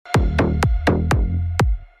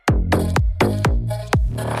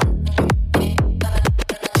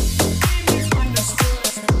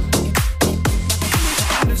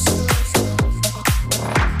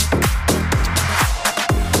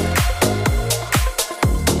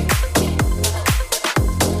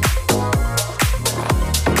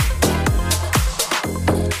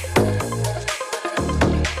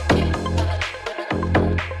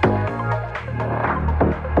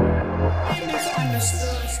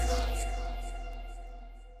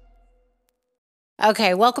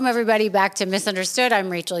Okay, welcome everybody back to Misunderstood.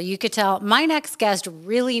 I'm Rachel. You could tell my next guest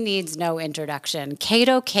really needs no introduction.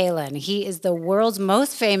 Kaelin. He is the world's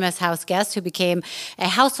most famous house guest who became a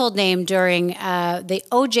household name during the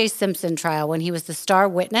O.J. Simpson trial when he was the star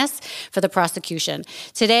witness for the prosecution.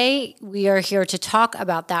 Today, we are here to talk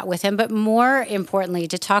about that with him, but more importantly,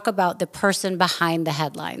 to talk about the person behind the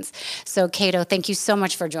headlines. So, Kato, thank you so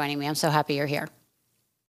much for joining me. I'm so happy you're here.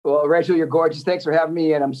 Well, Rachel, you're gorgeous. Thanks for having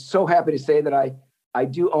me. And I'm so happy to say that I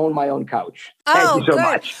do own my own couch. Thank you so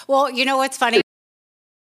much. Well, you know what's funny?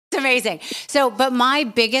 It's amazing. So, but my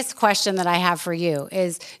biggest question that I have for you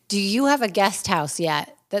is, do you have a guest house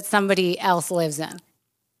yet that somebody else lives in?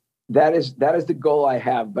 That is the goal I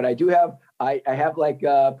have. But I do have, I have like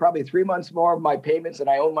probably 3 months more of my payments and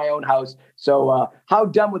I own my own house. So how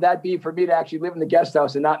dumb would that be for me to actually live in the guest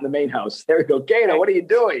house and not in the main house? There we go. Kato, what are you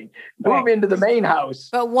doing? Move into the main house.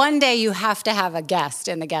 But one day you have to have a guest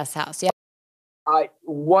in the guest house. Yeah.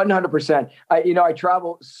 100%. I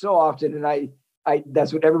travel so often and I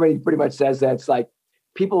that's what everybody pretty much says. That's like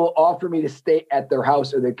people will offer me to stay at their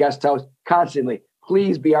house or their guest house constantly.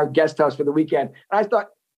 Please be our guest house for the weekend. And I thought,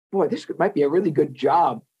 boy, this might be a really good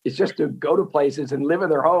job. It's just to go to places and live in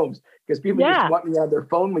their homes because people just want me on their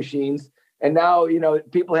phone machines. And now,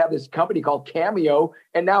 people have this company called Cameo.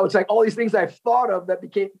 And now it's like all these things I've thought of that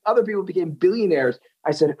other people became billionaires.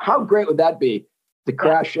 I said, how great would that be to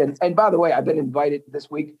crash? And by the way, I've been invited this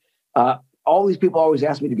week. All these people always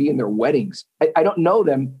ask me to be in their weddings. I don't know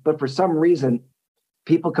them, but for some reason,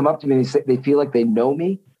 people come up to me and they feel like they know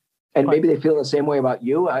me. And maybe they feel the same way about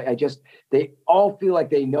you. They all feel like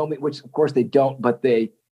they know me, which of course they don't, but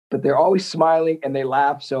they're always smiling and they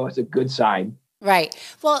laugh. So it's a good sign. Right.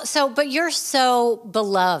 Well, but you're so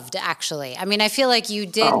beloved, actually. I mean, I feel like you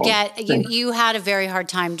did you had a very hard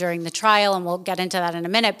time during the trial, and we'll get into that in a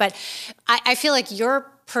minute. But I feel like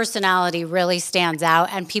your personality really stands out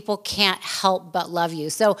and people can't help but love you.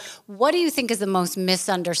 So what do you think is the most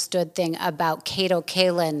misunderstood thing about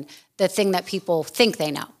Kaelin, the thing that people think they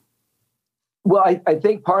know? Well, I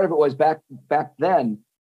think part of it was back then,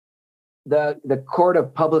 the court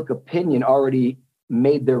of public opinion already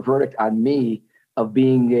made their verdict on me of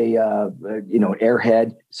being an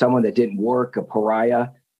airhead, someone that didn't work, a pariah,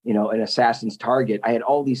 an assassin's target. I had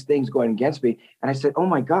all these things going against me. And I said, oh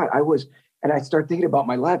my God, and I start thinking about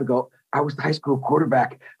my life. I go, I was the high school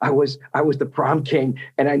quarterback. I was the prom king,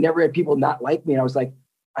 and I never had people not like me. And I was like,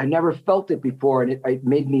 I never felt it before. And it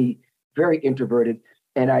made me very introverted.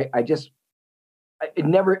 And it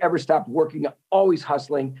never, ever stopped working, always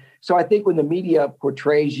hustling. So I think when the media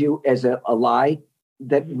portrays you as a lie,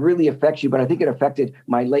 that really affects you. But I think it affected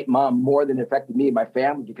my late mom more than it affected me and my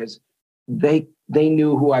family because they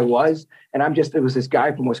knew who I was. And it was this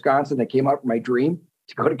guy from Wisconsin that came out from my dream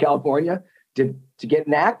to go to California to get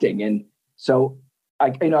in acting. And so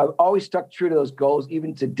I've always stuck true to those goals.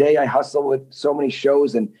 Even today, I hustle with so many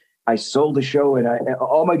shows and I sold a show and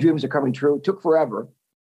all my dreams are coming true. It took forever.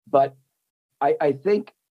 But I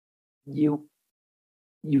think you've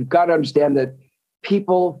got to understand that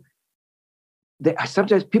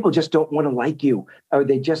sometimes people just don't want to like you, or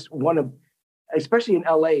they just want to, especially in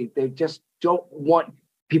LA, they just don't want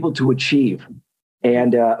people to achieve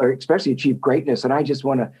or especially achieve greatness. And I just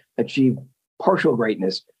want to achieve partial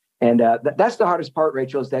greatness. And that's the hardest part,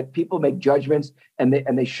 Rachel, is that people make judgments and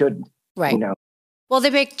they shouldn't. Right. Well, they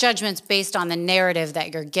make judgments based on the narrative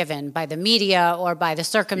that you're given by the media or by the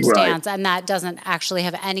circumstance, and that doesn't actually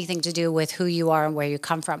have anything to do with who you are and where you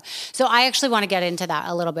come from. So I actually want to get into that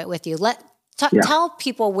a little bit with you. Tell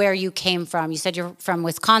people where you came from. You said you're from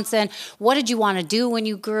Wisconsin. What did you want to do when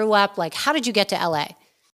you grew up? Like, how did you get to LA?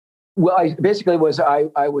 Well,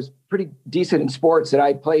 I was pretty decent in sports, and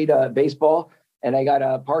I played baseball, and I got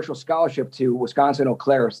a partial scholarship to Wisconsin Eau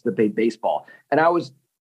Claire to play baseball. And I was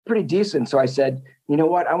pretty decent. So I said, you know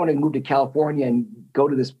what? I want to move to California and go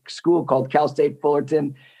to this school called Cal State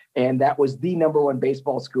Fullerton. And that was the #1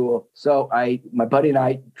 baseball school. So my buddy and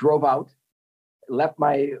I drove out, left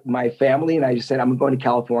my family, and I just said, I'm going to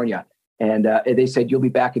California. And they said, you'll be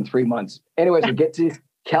back in 3 months. Anyways, I get to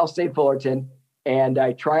Cal State Fullerton and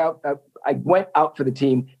I try out. I went out for the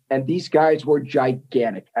team and these guys were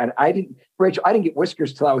gigantic. And Rachel, I didn't get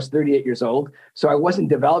whiskers till I was 38 years old. So I wasn't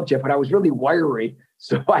developed yet, but I was really wiry.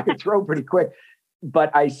 So I could throw pretty quick.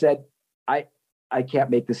 But I said, I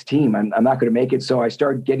can't make this team. I'm not going to make it. So I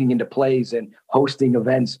started getting into plays and hosting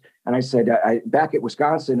events. And I said, back at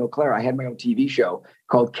Wisconsin, Eau Claire, I had my own TV show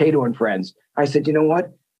called Kato and Friends. I said, you know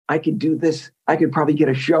what? I could do this. I could probably get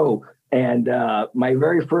a show. And my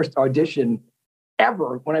very first audition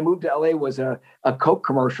ever when I moved to LA was a Coke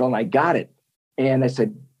commercial, and I got it. And I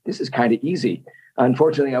said, this is kind of easy.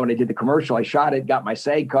 Unfortunately, when I did the commercial, I shot it, got my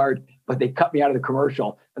SAG card, but they cut me out of the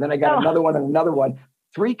commercial. And then I got another one and another one.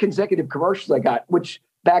 3 consecutive commercials I got, which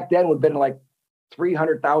back then would have been like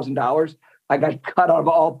 $300,000. I got cut out of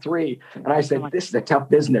all 3. And I said, this is a tough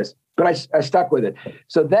business, but I stuck with it.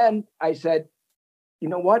 So then I said, you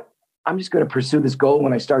know what? I'm just going to pursue this goal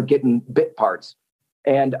when I start getting bit parts.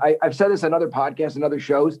 And I've said this on other podcasts and other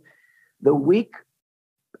shows. The week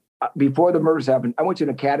before the murders happened, I went to an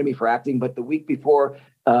academy for acting, but the week before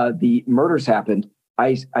the murders happened,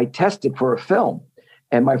 I tested for a film.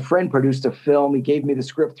 And my friend produced a film. He gave me the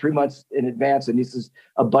script 3 months in advance. And this is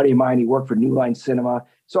a buddy of mine. He worked for New Line Cinema.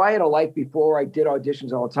 So I had a life before. I did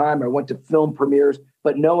auditions all the time. I went to film premieres,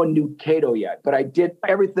 but no one knew Kato yet. But I did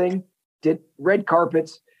everything, did red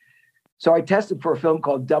carpets. So I tested for a film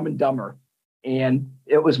called Dumb and Dumber. And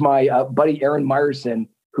it was my buddy Aaron Meyerson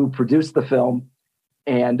who produced the film.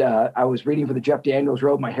 And I was reading for the Jeff Daniels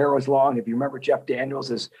role. My hair was long. If you remember, Jeff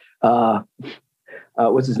Daniels is,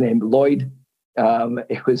 what's his name? Lloyd.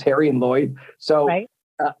 It was Harry and Lloyd. So, right.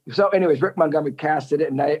 So anyways, Rick Montgomery casted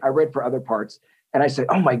it, and I read for other parts. And I said,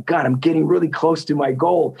 oh my God, I'm getting really close to my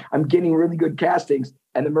goal. I'm getting really good castings.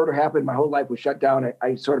 And the murder happened. My whole life was shut down.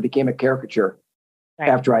 I sort of became a caricature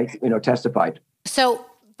after I, testified. So,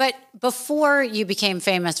 but before you became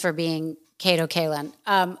famous for being Kato Kaelin,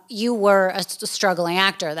 you were a struggling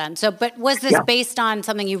actor then. So, but was this based on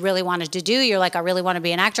something you really wanted to do? You're like, I really want to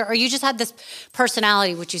be an actor, or you just had this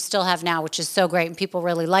personality, which you still have now, which is so great, and people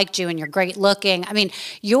really liked you, and you're great looking. I mean,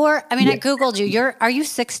 I Googled you. Are you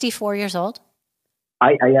 64 years old?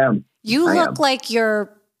 I am. You look like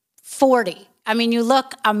you're 40. I mean, you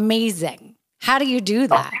look amazing. How do you do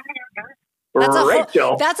that?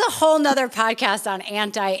 That's a whole nother podcast on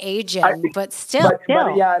anti-aging, but still.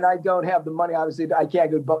 But yeah, and I don't have the money. Obviously, I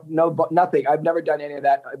can't go. Nothing. I've never done any of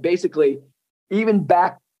that. Basically, even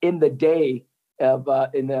back in the day of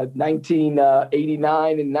in the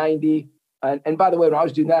 1989 and 90. And by the way, when I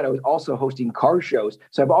was doing that, I was also hosting car shows.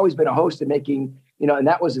 So I've always been a host and making, and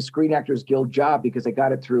that was a Screen Actors Guild job because I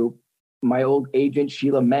got it through my old agent,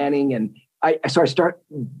 Sheila Manning. And I started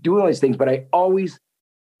doing all these things, but I always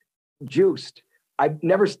juiced. I've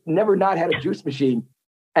never not had a juice machine.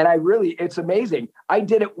 And it's amazing. I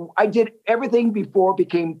did everything before it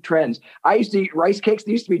became trends. I used to eat rice cakes.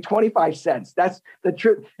 They used to be 25 cents. That's the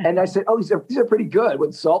truth. And I said, oh, these are pretty good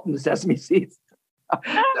with salt and the sesame seeds. But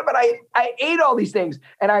I ate all these things.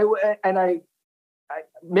 And I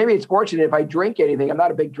maybe it's fortunate if I drink anything. I'm not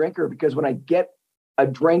a big drinker because when I get a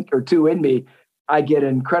drink or two in me, I get an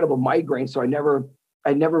incredible migraine. So I never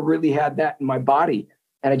really had that in my body.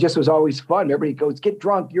 And it just was always fun. Everybody goes, get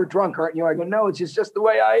drunk. You're drunk, aren't you? I go, no, it's just the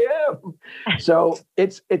way I am. So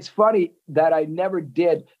it's funny that I never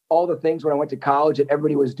did all the things when I went to college that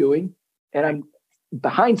everybody was doing. And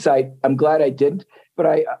hindsight, I'm glad I didn't. But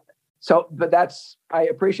I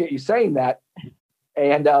appreciate you saying that.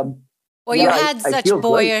 And well, you had such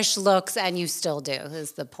boyish looks, and you still do,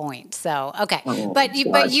 is the point. So, okay. But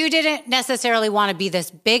you didn't necessarily want to be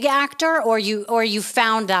this big actor, or you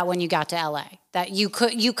found that when you got to LA, that you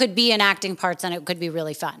could be in acting parts and it could be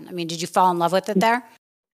really fun. I mean, did you fall in love with it there?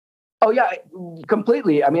 Oh, yeah,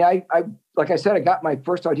 completely. I mean, I like I said, I got my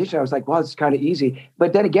first audition. I was like, well, it's kind of easy.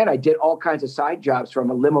 But then again, I did all kinds of side jobs, from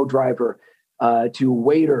a limo driver to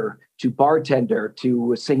waiter to bartender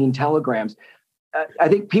to singing telegrams. I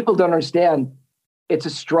think people don't understand it's a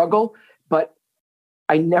struggle, but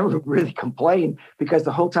I never really complained because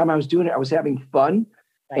the whole time I was doing it, I was having fun.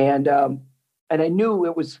 And I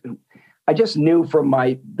knew I just knew from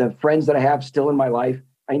the friends that I have still in my life,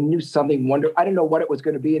 I knew something wonderful. I didn't know what it was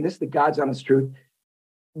going to be. And this is the God's honest truth.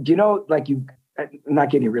 I'm not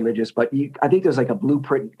getting religious, but I think there's like a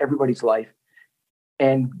blueprint in everybody's life.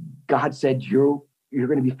 And God said, you're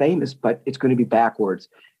going to be famous, but it's going to be backwards.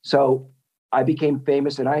 So I became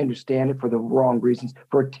famous, and I understand it for the wrong reasons,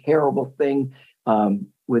 for a terrible thing,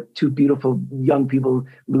 with 2 beautiful young people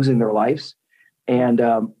losing their lives. And,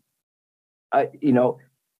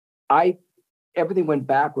 everything went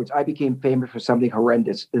backwards. I became famous for something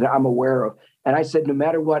horrendous that I'm aware of. And I said, no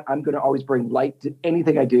matter what, I'm going to always bring light to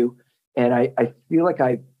anything I do. And I feel like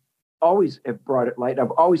I always have brought it light.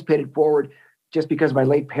 I've always paid it forward just because my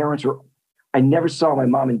late parents I never saw my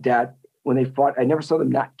mom and dad when they fought. I never saw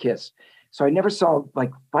them not kiss. So I never saw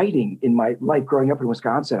fighting in my life growing up in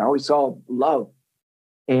Wisconsin. I always saw love.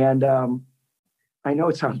 And I know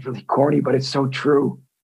it sounds really corny, but it's so true.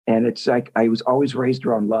 And it's like I was always raised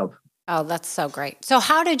around love. Oh, that's so great. So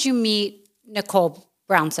how did you meet Nicole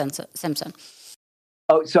Brown Simpson?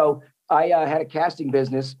 Oh, so I had a casting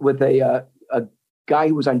business with a guy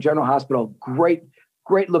who was on General Hospital. Great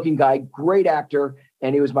looking guy, great actor.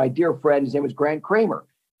 and he was my dear friend. His name was Grant Kramer.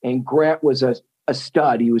 And Grant was a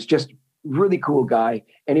stud. He was just really cool guy.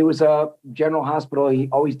 And he was a General Hospital. He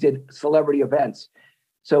always did celebrity events.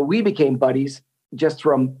 So we became buddies just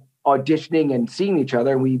from auditioning and seeing each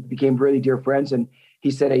other. And we became really dear friends. And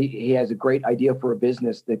he said he has a great idea for a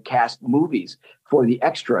business that cast movies for the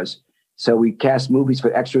extras. So we cast movies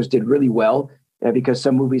for extras, did really well. Because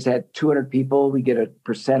some movies had 200 people, we get a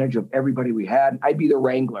percentage of everybody we had. I'd be the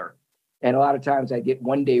wrangler. And a lot of times I'd get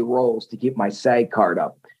one-day roles to keep my SAG card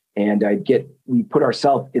up. And we put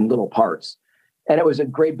ourselves in little parts. And it was a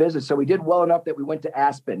great business. So we did well enough that we went to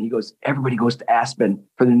Aspen. He goes, everybody goes to Aspen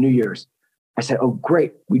for the New Year's. I said, oh,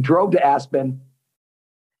 great. We drove to Aspen.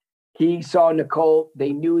 He saw Nicole.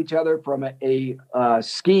 They knew each other from a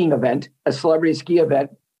skiing event, a celebrity ski event.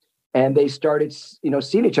 And they started,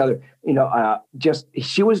 seeing each other,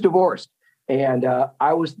 she was divorced and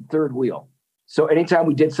I was the third wheel. So anytime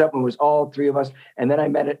we did something, it was all three of us. And then I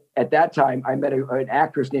met an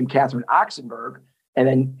actress named Catherine Oxenberg. And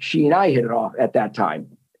then she and I hit it off at that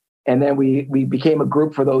time. And then we became a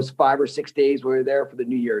group for those 5 or 6 days we were there for the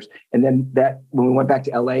New Year's. And then when we went back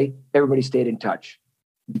to LA, everybody stayed in touch.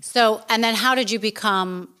 So, and then how did you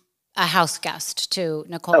become a house guest to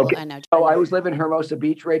Nicole? Okay. I was living in Hermosa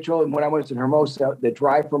Beach, Rachel. And when I was in Hermosa, the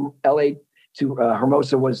drive from LA to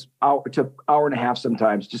Hermosa took an hour and a half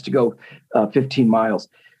sometimes just to go 15 miles.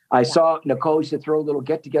 I saw Nicole used to throw little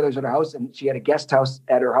get-togethers at her house, and she had a guest house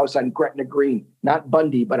at her house on Gretna Green, not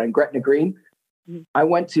Bundy, but on Gretna Green. Mm-hmm. I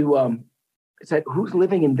went to, said, who's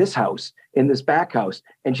living in this house, in this back house?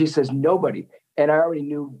 And she says, nobody. And I already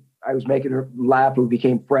knew I was making her laugh. We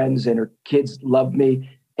became friends, and her kids loved me.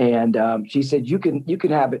 And she said, you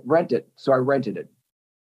can have it, rent it. So I rented it.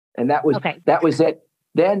 And that was it.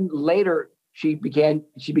 Then later she began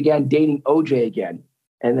dating OJ again.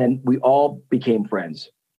 And then we all became friends.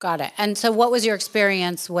 Got it. And so what was your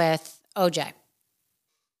experience with OJ?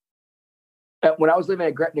 When I was living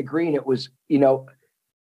at Gretna Green, it was,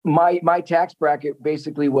 my tax bracket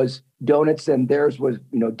basically was donuts and theirs was,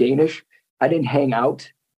 Danish. I didn't hang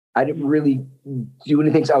out. I didn't really do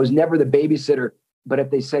anything. So I was never the babysitter. But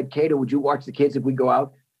if they said, Kato, would you watch the kids if we go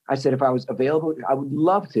out? I said, if I was available, I would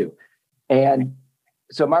love to. And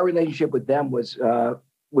so my relationship with them was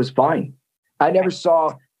fine. I never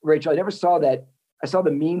saw, Rachel, that. I saw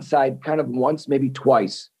the mean side kind of once, maybe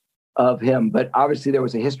twice of him. But obviously there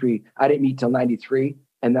was a history. I didn't meet till 93.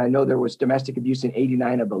 And I know there was domestic abuse in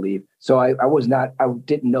 89, I believe. So I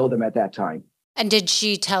didn't know them at that time. And did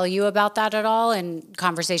she tell you about that at all in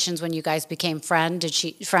conversations when you guys became friends?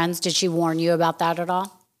 Did she warn you about that at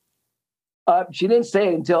all? She didn't say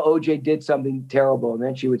it until OJ did something terrible. And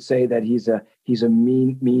then she would say that he's a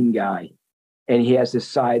mean guy. And he has this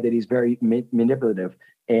side that he's very manipulative.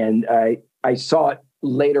 And I saw it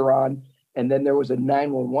later on. And then there was a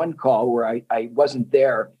 911 call where I wasn't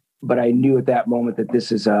there, but I knew at that moment that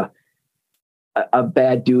this is a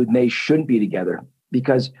bad dude and they shouldn't be together.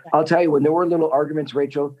 Because I'll tell you, when there were little arguments,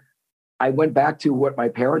 Rachel, I went back to what my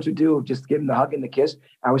parents would do, just give them the hug and the kiss.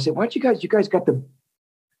 I would say, why don't you guys got the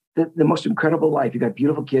most incredible life. You got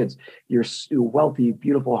beautiful kids. You're wealthy,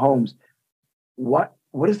 beautiful homes. What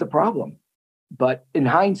is the problem? But in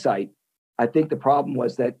hindsight, I think the problem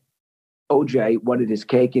was that OJ wanted his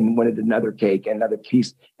cake and wanted another cake and another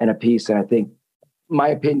piece and a piece. And I think, my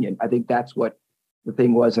opinion, I think that's what the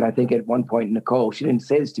thing was. And I think at one point, Nicole, she didn't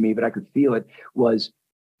say this to me, but I could feel it, was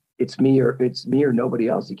it's me or nobody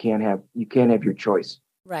else. You can't have your choice.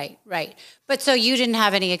 Right. But so you didn't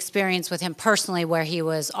have any experience with him personally where he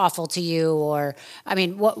was awful to you, or, I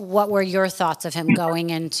mean, what were your thoughts of him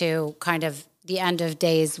going into kind of the end of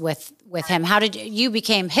days with him? How did you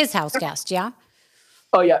became his house guest? Yeah.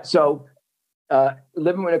 Oh yeah. So,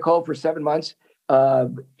 living with Nicole for 7 months,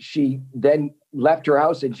 she then left her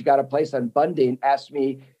house and she got a place on Bundy and asked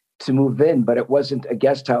me to move in, but it wasn't a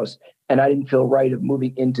guest house. And I didn't feel right of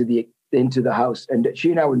moving into the house. And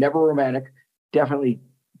she and I were never romantic, definitely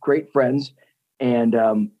great friends. And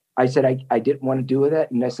I said, I didn't want to do with it.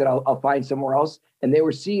 And I said, I'll find somewhere else. And they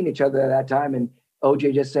were seeing each other at that time. And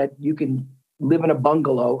OJ just said, you can live in a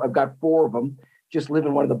bungalow. I've got 4 of them. Just live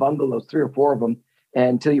in one of the bungalows, 3 or 4 of them,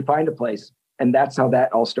 until you find a place. And that's how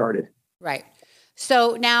that all started. Right.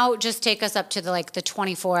 So now just take us up to the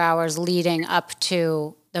 24 hours leading up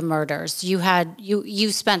to the murders.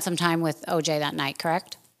 You spent some time with OJ that night,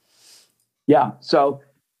 correct? Yeah. So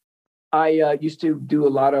I used to do a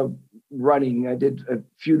lot of running. I did a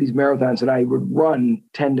few of these marathons and I would run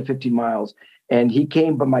 10 to 15 miles. And he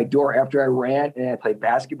came by my door after I ran and I played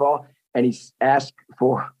basketball. And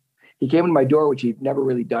he came to my door, which he'd never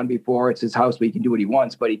really done before. It's his house, but he can do what he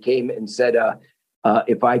wants. But he came and said,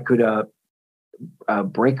 if I could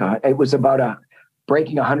it was about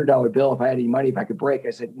breaking $100 bill. If I had any money, if I could break.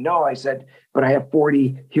 I said, no, I said, but I have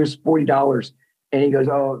 40, here's $40. And he goes,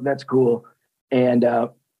 oh, that's cool. And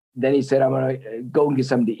then he said, I'm going to go and get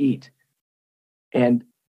something to eat. And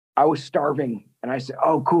I was starving. And I said,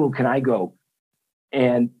 oh, cool. Can I go?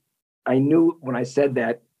 And I knew when I said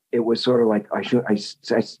that, it was sort of like I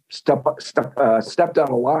stepped on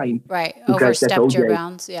a line. Right. Overstepped your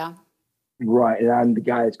bounds. Yeah. Right. And I'm the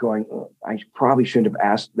guy that's going, oh, I probably shouldn't have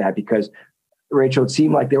asked that because, Rachel, it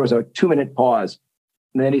seemed like there was a 2-minute pause.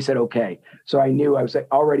 And then he said, okay. So I knew I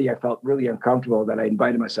felt really uncomfortable that I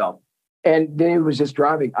invited myself. And then he was just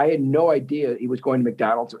driving. I had no idea he was going to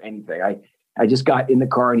McDonald's or anything. I just got in the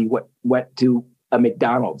car and he went to a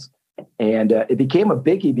McDonald's. And it became a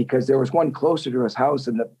biggie because there was one closer to his house,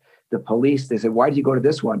 and the police, they said, why did you go to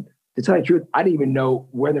this one? To tell you the truth, I didn't even know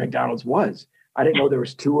where the McDonald's was. I didn't know there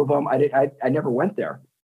was 2 of them. I never went there.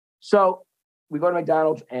 So we go to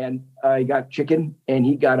McDonald's and I got chicken and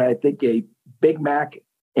he got, I think, a Big Mac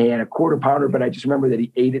and a quarter pounder, but I just remember that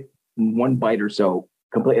he ate it in one bite or so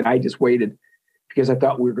completely. And I just waited because I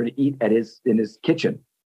thought we were going to eat in his kitchen.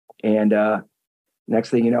 And next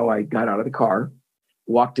thing you know, I got out of the car,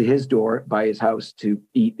 walked to his door by his house to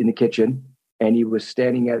eat in the kitchen. And he was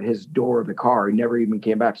standing at his door of the car. He never even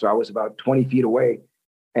came back. So I was about 20 feet away.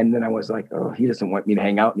 And then I was like, oh, he doesn't want me to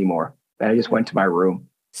hang out anymore. And I just went to my room.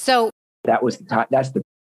 So that was the time.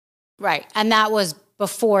 Right. And that was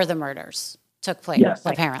before the murders took place, yes,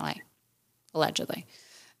 apparently, allegedly.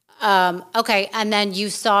 Okay. And then you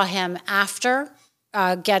saw him after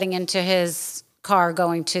getting into his car,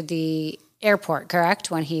 going to the airport,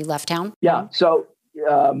 correct? When he left town? Yeah. So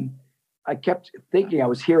I kept thinking I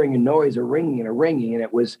was hearing a noise, a ringing, and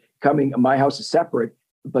it was coming. My house is separate,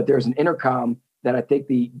 but there's an intercom that I think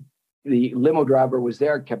the limo driver was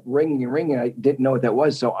there, kept ringing and ringing. I didn't know what that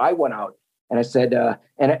was. So I went out and I said,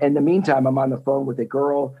 and in the meantime, I'm on the phone with a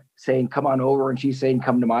girl saying, come on over. And she's saying,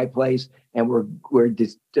 come to my place. And we're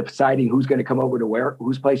deciding who's going to come over to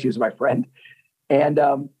whose place. She was my friend. And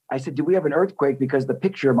I said, do we have an earthquake? Because the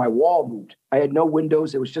picture of my wall moved. I had no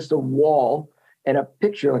windows. It was just a wall, and a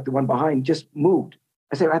picture like the one behind just moved.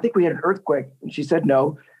 I said, I think we had an earthquake. And she said,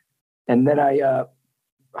 no. And then I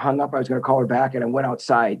hung up. I was going to call her back, and I went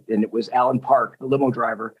outside, and it was Alan Park, the limo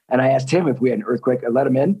driver. And I asked him if we had an earthquake. I let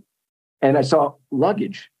him in, and I saw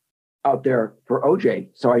luggage out there for OJ.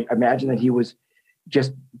 So I imagine that he was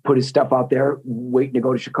just put his stuff out there waiting to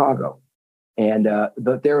go to Chicago. And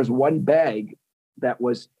but there was one bag that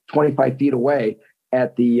was 25 feet away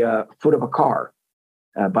at the foot of a car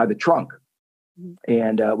by the trunk.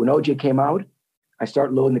 And when OJ came out, I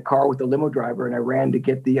started loading the car with the limo driver, and I ran to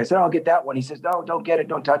get I said, I'll get that one. He says, no, don't get it.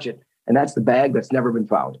 Don't touch it. And that's the bag that's never been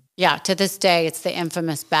found. Yeah. To this day, it's the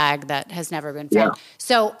infamous bag that has never been found. Yeah.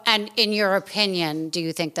 So, and in your opinion, do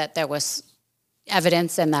you think that there was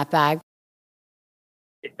evidence in that bag?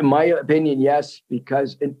 In my opinion, yes,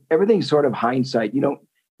 because everything's sort of hindsight. You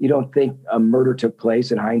don't think a murder took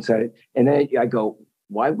place in hindsight. And then I go,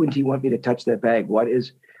 why wouldn't he want me to touch that bag? Where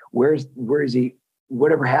is he?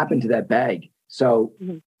 Whatever happened to that bag? So,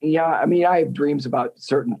 yeah, I mean, I have dreams about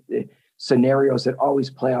certain scenarios that always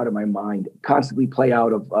play out in my mind, constantly play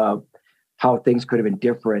out of how things could have been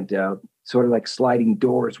different, sort of like sliding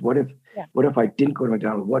doors. What if I didn't go to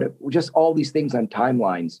McDonald's? What if just all these things on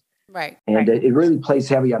timelines? Right. And it really plays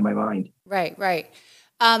heavy on my mind. Right.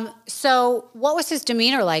 So what was his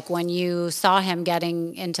demeanor like when you saw him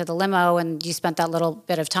getting into the limo and you spent that little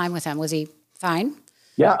bit of time with him? Was he fine?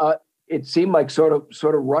 Yeah, it seemed like sort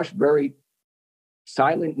of rushed, very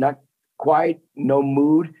silent, not quiet, no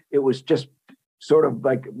mood. It was just sort of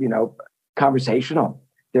like, conversational.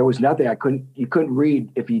 There was nothing. You couldn't read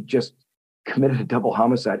if he just committed a double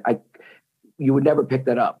homicide. You would never pick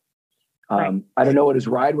that up. Right. I don't know what his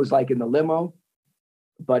ride was like in the limo,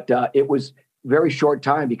 but it was very short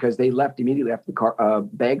time because they left immediately after the car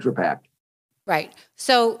bags were packed. Right.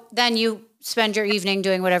 So then you spend your evening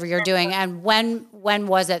doing whatever you're doing. And when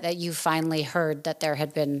was it that you finally heard that there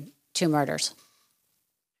had been 2 murders?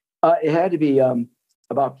 It had to be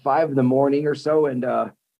about 5 a.m. or so. And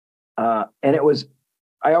it was,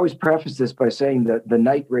 I always preface this by saying that the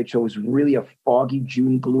night, Rachel, was really a foggy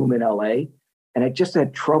June gloom in LA. And I just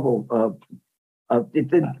had trouble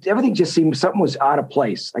everything just seemed, something was out of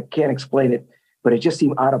place. I can't explain it, but it just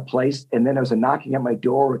seemed out of place. And then there was a knocking at my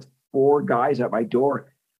door with 4 guys at my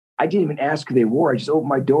door. I didn't even ask who they were. I just opened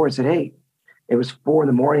my door and said, hey, it was 4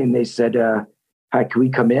 a.m. And they said, hi, can we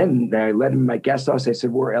come in? And I let them in my guest house. They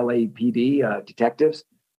said, we're LAPD detectives.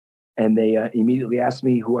 And they immediately asked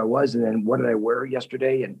me who I was and then what did I wear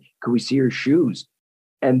yesterday? And could we see your shoes?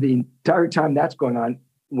 And the entire time that's going on,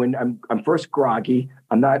 when I'm first groggy,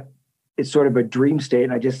 it's sort of a dream state.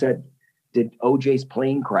 And I just said, did OJ's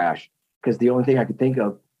plane crash? Because the only thing I could think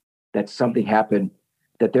of that something happened,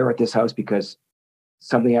 that they're at this house because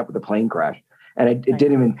something happened with the plane crash. And I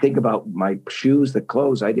didn't even think about my shoes, the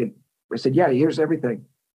clothes. I said, yeah, here's everything.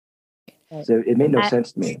 So it made no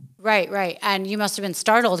sense to me. Right. And you must have been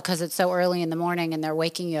startled because it's so early in the morning and they're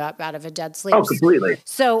waking you up out of a dead sleep. Oh, completely.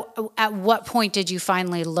 So at what point did you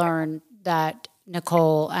finally learn that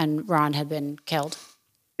Nicole and Ron had been killed?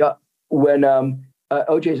 Yeah. When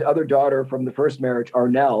OJ's other daughter from the first marriage,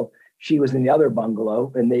 Arnell, she was in the other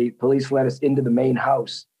bungalow, and the police let us into the main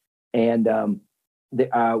house. And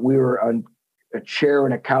we were on a chair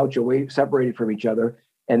and a couch away, separated from each other.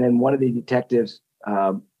 And then one of the detectives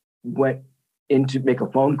went in to make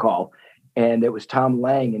a phone call, and it was Tom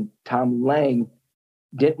Lang. And Tom Lang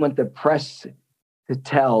didn't want the press to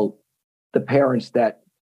tell the parents that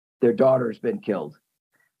their daughter's been killed.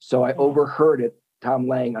 So I overheard it, Tom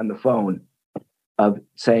Lang on the phone, of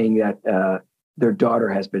saying that their daughter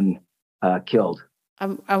has been killed.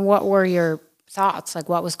 And what were your thoughts? Like,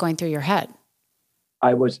 what was going through your head?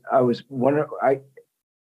 I was wondering,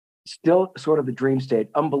 still sort of the dream state,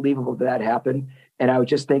 unbelievable that happened. And I was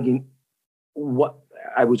just thinking,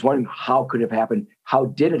 I was wondering, how could it have happened? How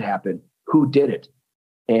did it happen? Who did it?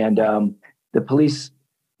 And the police,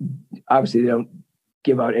 obviously, they don't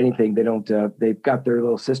give out anything. They've got their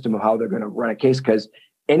little system of how they're going to run a case, because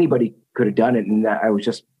anybody could have done it. And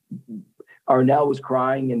Arnell was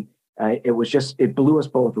crying, and it blew us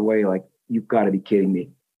both away. Like, you've got to be kidding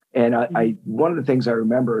me. And one of the things I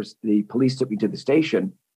remember is the police took me to the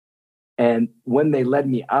station, and when they led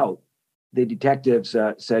me out, the detectives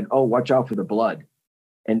said, "Oh, watch out for the blood."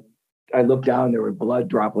 And I looked down, there were blood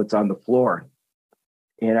droplets on the floor.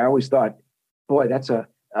 And I always thought, boy,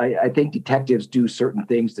 I think detectives do certain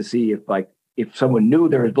things to see if someone knew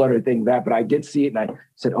there was blood or anything like that. But I did see it, and I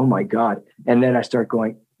said, oh my God. And then I start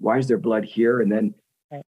going, why is there blood here? And then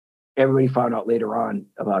everybody found out later on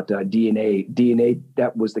about DNA. DNA,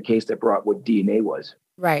 that was the case that brought what DNA was.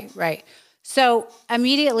 Right. So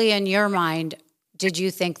immediately in your mind, did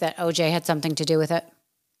you think that OJ had something to do with it?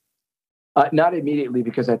 Not immediately,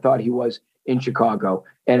 because I thought he was in Chicago,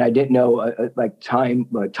 and I didn't know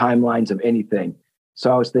timelines of anything.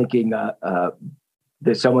 So I was thinking that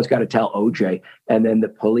someone's got to tell OJ. And then the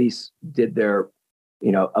police did their,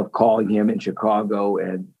 of calling him in Chicago,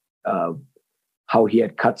 and how he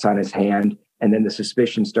had cuts on his hand. And then the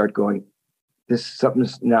suspicion started going,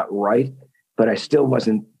 something's not right. But I still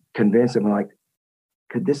wasn't convinced. I'm like,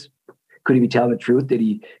 could he be telling the truth? Did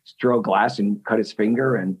he throw glass and cut his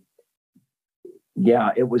finger? And yeah,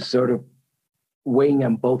 it was sort of weighing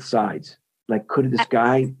on both sides. Like, could this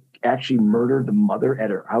guy actually murder the mother at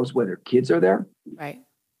her house where their kids are there? Right.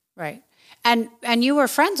 And you were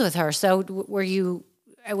friends with her. So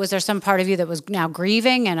was there some part of you that was now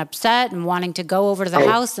grieving and upset and wanting to go over to the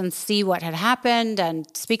house and see what had happened and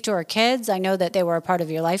speak to her kids? I know that they were a part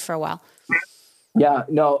of your life for a while. Yeah,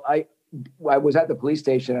 no, I was at the police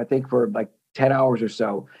station, I think, for like 10 hours or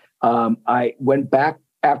so. I went back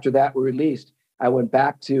after that were released. I went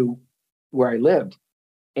back to where I lived,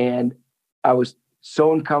 and I was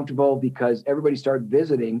so uncomfortable because everybody started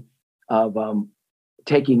visiting of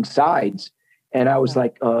taking sides. And I was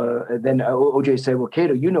like, then OJ said, well,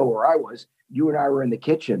 Kato, you know where I was. You and I were in the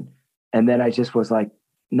kitchen. And then I just was like,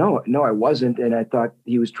 no, I wasn't. And I thought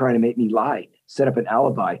he was trying to make me lie, set up an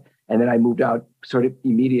alibi. And then I moved out sort of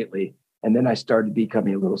immediately. And then I started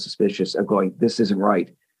becoming a little suspicious of going, this isn't right.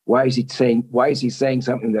 Why is he saying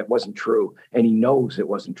something that wasn't true? And he knows it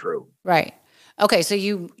wasn't true. Right. Okay. So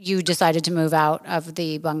you decided to move out of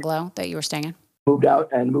the bungalow that you were staying in? Moved out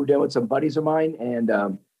and moved in with some buddies of mine.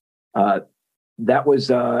 And that was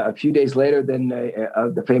a few days later. Then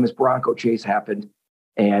the famous Bronco chase happened.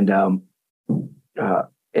 And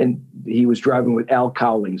he was driving with Al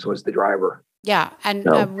Cowlings was the driver. Yeah. And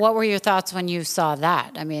what were your thoughts when you saw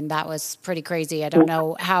that? I mean, that was pretty crazy. I don't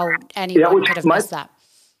know how anyone could have missed that.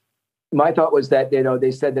 My thought was that,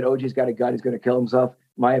 they said that OJ's got a gun, he's going to kill himself.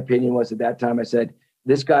 My opinion was, at that time, I said,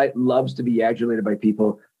 this guy loves to be adulated by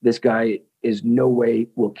people. This guy is no way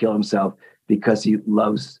will kill himself, because he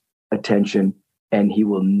loves attention, and he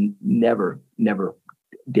will never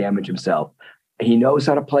damage himself. He knows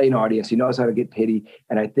how to play an audience. He knows how to get pity.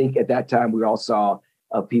 And I think at that time we all saw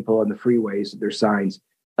people on the freeways, their signs.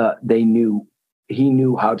 He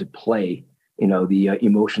knew how to play, the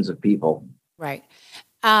emotions of people. Right.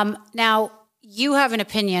 Now, you have an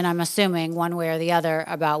opinion, I'm assuming, one way or the other,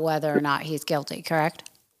 about whether or not he's guilty, correct?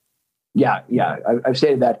 Yeah. I've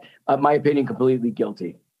stated that. My opinion, completely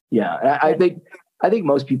guilty. Yeah. And I think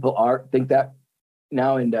most people think that.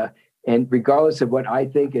 now, and regardless of what I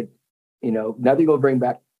think, nothing will bring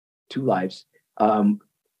back two lives. And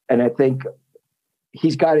I think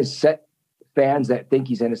he's got his set fans that think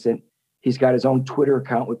he's innocent. He's got his own Twitter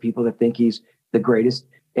account with people that think he's the greatest,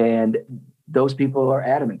 and those people are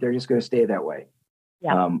adamant they're just going to stay that way.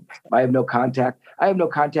 Yeah. I have no contact. I have no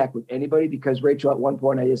contact with anybody because, Rachel, at one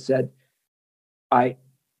point I just said, by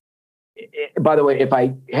the way, if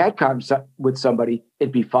I had contact with somebody,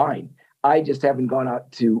 it'd be fine. I just haven't gone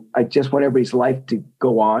out I just want everybody's life to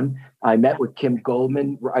go on. I met with Kim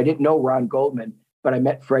Goldman. I didn't know Ron Goldman, but I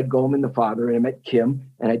met Fred Goldman, the father, and I met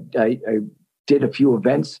Kim, and I did a few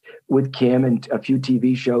events with Kim and a few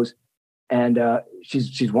TV shows. And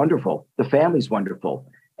she's wonderful. The family's wonderful.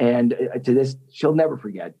 And to this, she'll never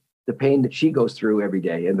forget the pain that she goes through every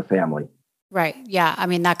day in the family. Right. Yeah. I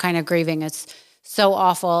mean, that kind of grieving is so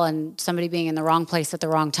awful, and somebody being in the wrong place at the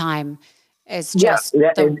wrong time is just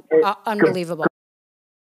unbelievable.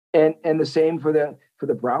 And the same for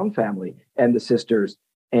the Brown family and the sisters.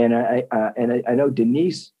 And I know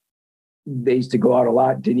Denise, they used to go out a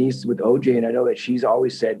lot, Denise with OJ, and I know that she's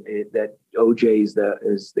always said that OJ is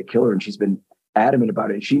the killer, and she's been adamant about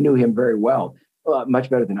it. And she knew him very well, much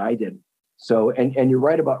better than I did. So, and you're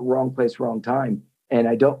right about wrong place, wrong time. And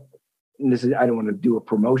I don't want to do a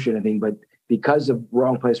promotion thing, but because of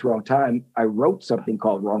Wrong Place, Wrong Time, I wrote something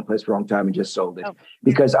called Wrong Place, Wrong Time and just sold it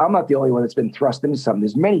because I'm not the only one that's been thrust into something.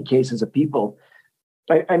 There's many cases of people.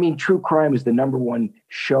 I mean, true crime is the number one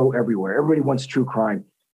show everywhere. Everybody wants true crime.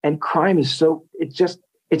 And crime is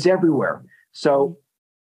it's everywhere. So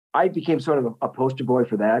I became sort of a poster boy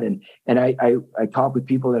for that. And I talk with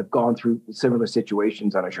people that have gone through similar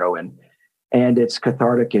situations on a show, and it's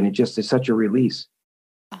cathartic, and it just is such a release.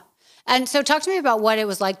 And so talk to me about what it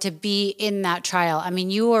was like to be in that trial. I mean,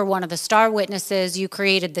 you were one of the star witnesses. You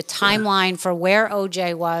created the timeline for where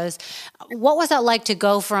OJ was. What was that like to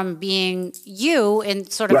go from being you in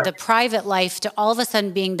sort of the private life to all of a sudden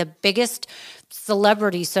being the biggest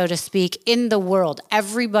celebrity, so to speak, in the world?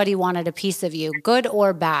 Everybody wanted a piece of you, good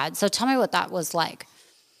or bad. So tell me what that was like.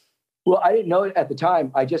 Well, I didn't know it at the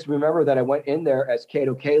time. I just remember that I went in there as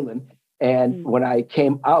Kato Kaelin. And when I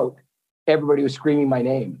came out, everybody was screaming my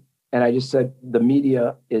name. And I just said, the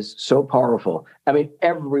media is so powerful. I mean,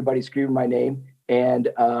 everybody screamed my name, and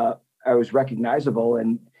I was recognizable.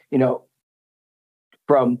 And,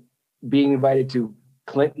 from being invited to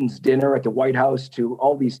Clinton's dinner at the White House to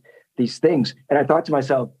all these things. And I thought to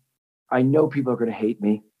myself, I know people are going to hate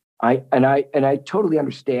me. I totally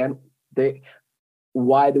understand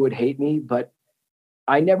why they would hate me, but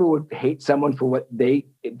I never would hate someone for what they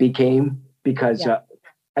became because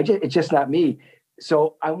it's just not me.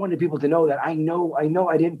 So I wanted people to know that I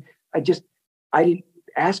didn't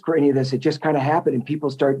ask for any of this. It just kind of happened, and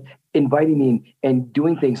people start inviting me and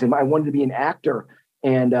doing things. And I wanted to be an actor,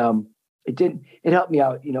 and it helped me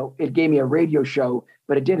out. It gave me a radio show,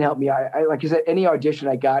 but it didn't help me. I like I said, any audition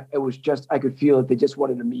I got, it was just, I could feel it. They just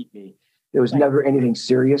wanted to meet me. There was never anything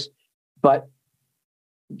serious, but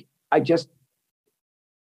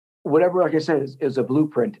whatever, like I said, is a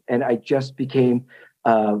blueprint. And I just became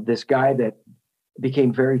this guy that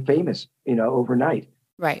became very famous, overnight.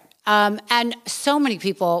 Right. And so many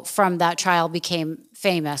people from that trial became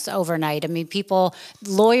famous overnight. I mean,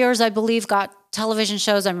 lawyers, I believe, got television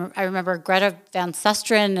shows. I remember Greta Van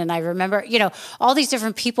Susteren, and I remember, all these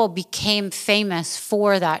different people became famous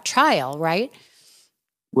for that trial, right?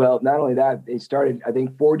 Well, not only that, they started, I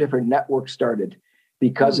think 4 different networks started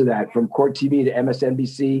because of that, from Court TV to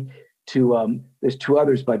MSNBC to, there's 2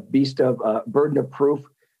 others, but Burden of Proof,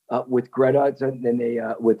 with Greta, and then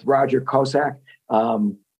with Roger Kosak. I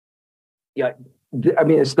mean,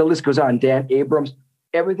 the list goes on. Dan Abrams,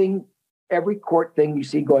 every court thing you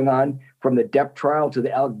see going on, from the Depp trial to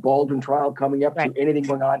the Alec Baldwin trial coming up to anything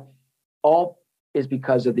going on, all is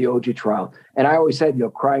because of the OJ trial. And I always said,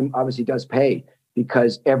 crime obviously does pay,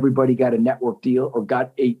 because everybody got a network deal or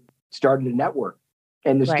started a network,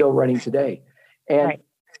 and they're still running today. And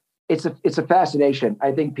it's a fascination.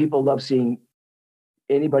 I think people love seeing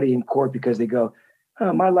anybody in court because they go,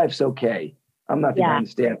 oh, my life's okay. I'm not going to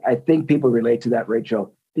understand. I think people relate to that,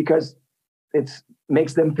 Rachel, because it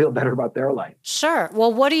makes them feel better about their life. Sure.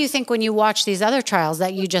 Well, what do you think when you watch these other trials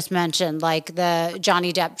that you just mentioned, like the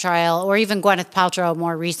Johnny Depp trial, or even Gwyneth Paltrow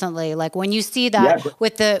more recently? Like when you see that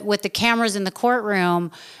with the cameras in the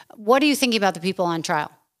courtroom, what are you thinking about the people on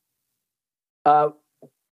trial?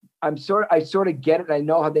 I sort of get it. I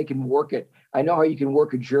know how they can work it. I know how you can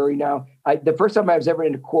work a jury now. The first time I was ever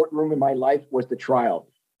in a courtroom in my life was the trial.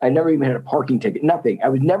 I never even had a parking ticket, nothing. I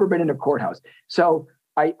was never been in a courthouse. So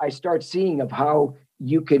I start seeing of how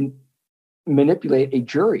you can manipulate a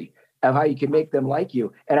jury. of how you can make them like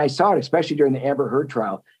you. And I saw it, especially during the Amber Heard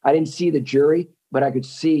trial. I didn't see the jury, but I could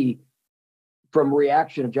see from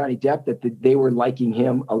reaction of Johnny Depp that they were liking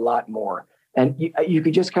him a lot more. And you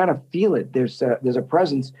could just kind of feel it. There's a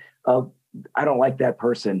presence of, I don't like that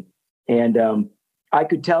person. And I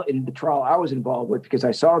could tell in the trial I was involved with, because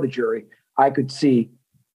I saw the jury, I could see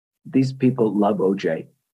these people love OJ.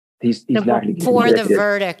 He's not going to get for the convicted.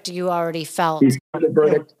 Verdict. You already felt For the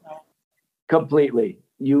verdict completely.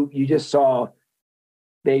 You just saw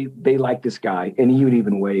they like this guy, and he would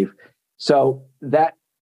even wave. So that,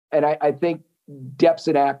 and I think Depp's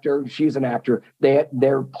an actor, she's an actor.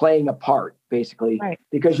 They're playing a part basically, right,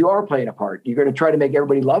 because you are playing a part. You're going to try to make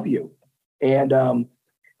everybody love you. And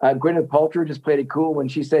Gwyneth Paltrow just played it cool when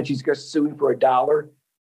she said she's just suing for $1.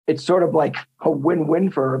 It's sort of like a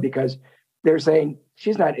win-win for her, because they're saying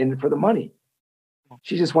she's not in it for the money.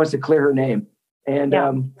 She just wants to clear her name. And,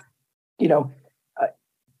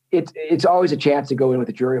 it's always a chance to go in with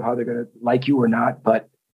the jury of how they're going to like you or not. But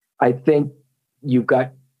I think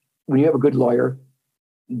when you have a good lawyer,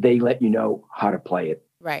 they let you know how to play it.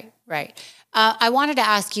 Right. I wanted to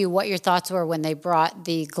ask you what your thoughts were when they brought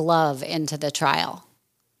the glove into the trial.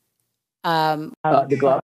 The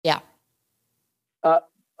glove? Yeah.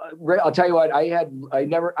 I'll tell you what, I had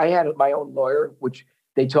my own lawyer, which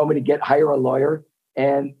they told me to hire a lawyer.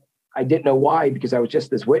 And I didn't know why, because I was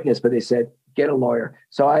just this witness, but they said, get a lawyer.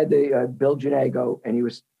 So I had the Bill Janago, and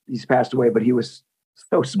he's passed away, but he was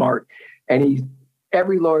so smart. And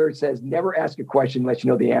every lawyer says, never ask a question unless you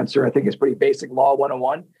know the answer. I think it's pretty basic law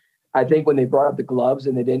 101. I think when they brought up the gloves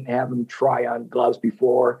and they didn't have them try on gloves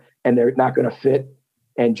before, and they're not going to fit,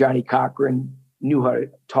 and Johnny Cochran knew how to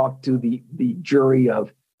talk to the jury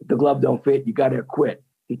of, if the glove don't fit, you got to quit.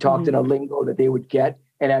 He talked in a lingo that they would get,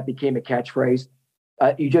 and that became a catchphrase.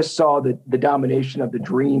 You just saw the domination of the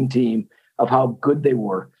dream team of how good they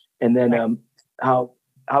were. And then how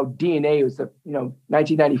DNA was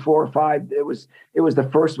 1994 or 5, it was the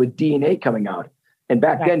first with DNA coming out. And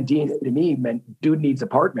back then, DNA to me meant dude needs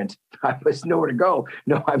apartment. I was nowhere to go.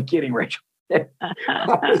 No, I'm kidding, Rachel.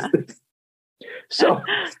 So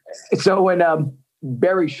when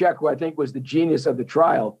Barry Scheck, who I think was the genius of the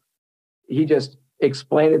trial, he just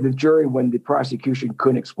explained it to the jury when the prosecution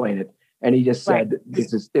couldn't explain it. And he just said,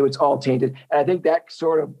 it was all tainted. And I think that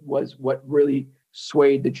sort of was what really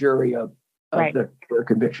swayed the jury of their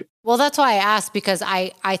conviction. Well, that's why I asked, because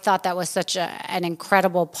I thought that was such an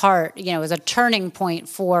incredible part. It was a turning point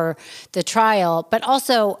for the trial. But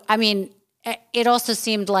also, I mean, it also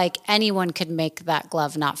seemed like anyone could make that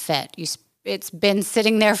glove not fit. It's been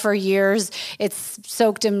sitting there for years. It's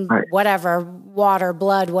soaked in whatever, water,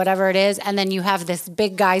 blood, whatever it is. And then you have this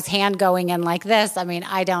big guy's hand going in like this. I mean,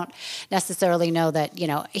 I don't necessarily know that,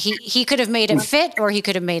 he could have made it fit, or he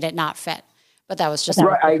could have made it not fit. But that was just...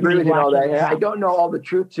 Right, I agree with you on all that. I don't know all the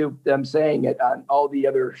truth to them saying it on all the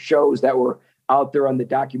other shows that were out there on the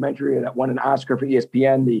documentary that won an Oscar for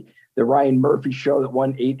ESPN, the Ryan Murphy show that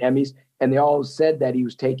won 8 Emmys. And they all said that he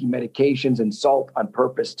was taking medications and salt on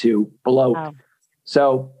purpose to bloat. Wow.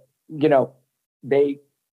 So, they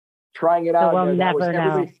trying it out. We'll never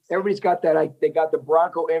know. Everybody's got that. They got the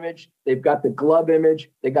Bronco image. They've got the glove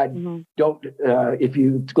image. They got if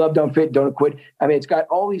you glove don't fit, don't quit. I mean, it's got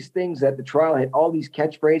all these things that the trial had, all these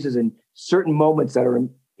catchphrases and certain moments that are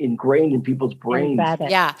ingrained in people's brains.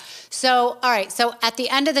 Yeah. So, all right. So at the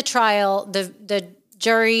end of the trial, the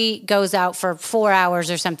jury goes out for 4 hours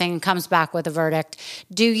or something and comes back with a verdict.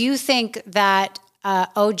 Do you think that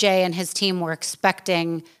OJ and his team were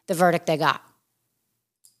expecting the verdict they got?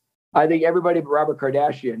 I think everybody but Robert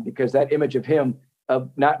Kardashian, because that image of him, of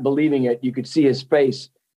not believing it, you could see his face.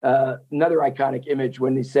 Another iconic image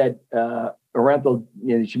when he said, Orenthal,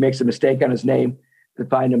 she makes a mistake on his name to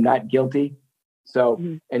find him not guilty. So,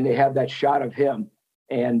 and they have that shot of him.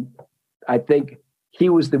 And I think he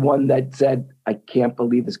was the one that said, I can't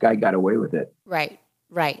believe this guy got away with it. Right.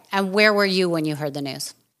 And where were you when you heard the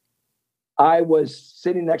news? I was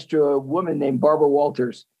sitting next to a woman named Barbara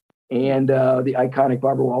Walters, and the iconic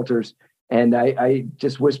Barbara Walters. And I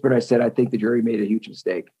just whispered, I said, I think the jury made a huge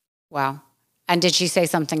mistake. Wow. And did she say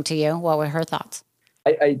something to you? What were her thoughts?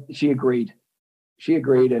 She agreed.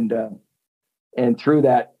 And through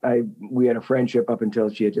that, we had a friendship up until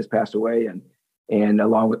she had just passed away. And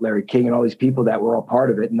along with Larry King and all these people that were all part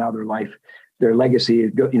of it, and now their legacy,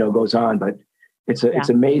 goes on. But it's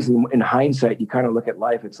amazing. In hindsight, you kind of look at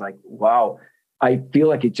life. It's like, wow, I feel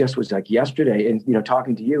like it just was like yesterday. And,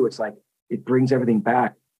 talking to you, it's like, it brings everything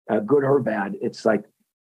back, good or bad. It's like,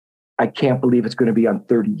 I can't believe it's going to be on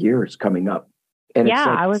 30 years coming up. And it's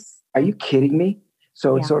like, are you kidding me?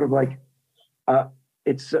 So it's sort of like,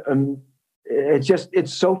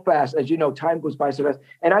 it's so fast. As you know, time goes by so fast.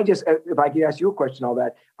 And if I could ask you a question, all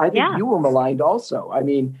that, I think you were maligned also. I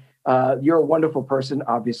mean, you're a wonderful person,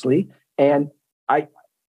 obviously. And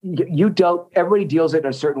everybody deals it in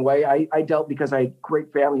a certain way. I dealt because I had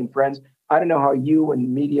great family and friends. I don't know how you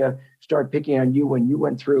and media started picking on you when you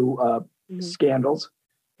went through scandals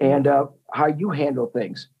and how you handle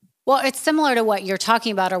things. Well, it's similar to what you're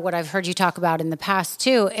talking about, or what I've heard you talk about in the past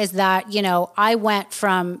too, is that, I went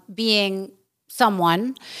from being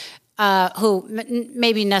someone who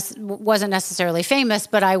maybe wasn't necessarily famous,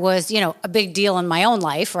 but I was, a big deal in my own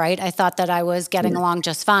life, right? I thought that I was getting along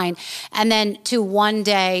just fine. And then to one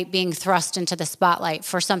day being thrust into the spotlight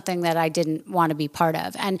for something that I didn't want to be part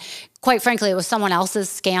of. And quite frankly, it was someone else's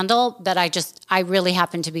scandal that I really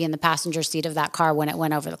happened to be in the passenger seat of that car when it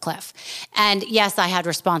went over the cliff. And yes, I had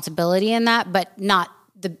responsibility in that, but not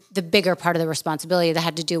the bigger part of the responsibility that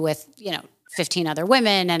had to do with, 15 other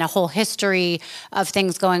women and a whole history of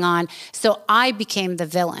things going on. So I became the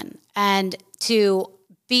villain. And to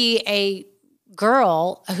be a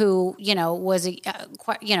girl who, was,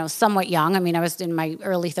 quite, somewhat young. I mean, I was in my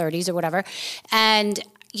early 30s or whatever. And,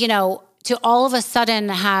 to all of a sudden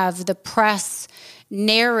have the press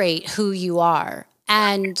narrate who you are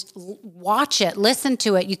and watch it, listen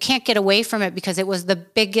to it. You can't get away from it because it was the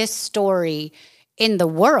biggest story in the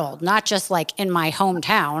world, not just like in my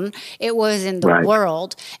hometown. It was in the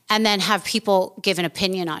world. And then have people give an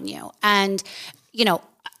opinion on you. And,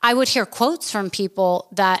 I would hear quotes from people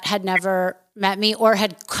that had never met me or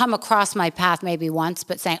had come across my path maybe once,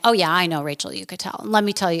 but saying, oh yeah, I know Rachel Yucatel. And let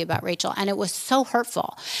me tell you about Rachel. And it was so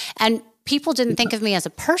hurtful. And people didn't think of me as a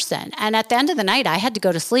person. And at the end of the night, I had to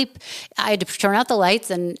go to sleep. I had to turn out the lights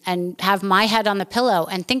and have my head on the pillow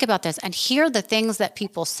and think about this and hear the things that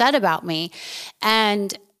people said about me.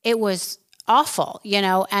 And it was awful,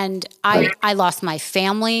 and I lost my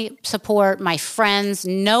family support, my friends,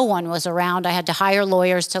 no one was around. I had to hire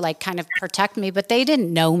lawyers to like kind of protect me, but they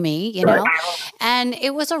didn't know me, and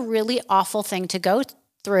it was a really awful thing to go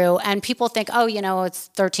through. And people think, oh, it's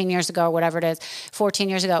 13 years ago or whatever it is, 14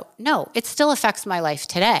 years ago. No, it still affects my life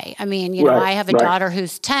today. I mean, I have a daughter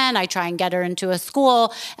who's 10. I try and get her into a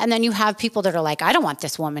school. And then you have people that are like, I don't want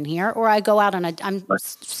this woman here. Or I go out I'm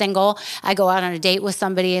single. I go out on a date with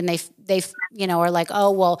somebody and they are like,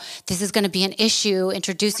 oh, well, this is going to be an issue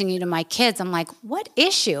introducing you to my kids. I'm like, what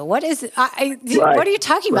issue? What is it? What are you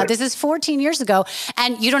talking about? This is 14 years ago.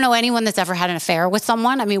 And you don't know anyone that's ever had an affair with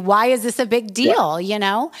someone. I mean, why is this a big deal?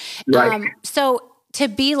 So to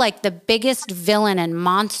be like the biggest villain and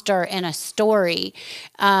monster in a story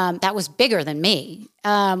that was bigger than me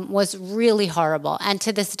was really horrible. And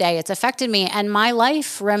to this day, it's affected me. And my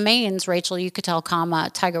life remains Rachel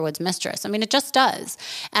Yucatel, Tiger Woods' mistress. I mean, it just does.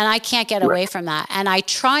 And I can't get away from that. And I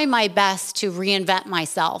try my best to reinvent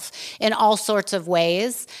myself in all sorts of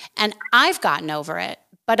ways. And I've gotten over it,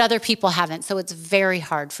 but other people haven't. So it's very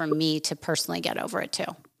hard for me to personally get over it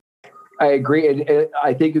too. I agree. And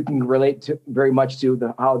I think you can relate to very much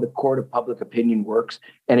to how the court of public opinion works.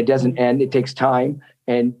 And it doesn't end. It takes time.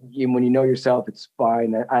 And when you know yourself, it's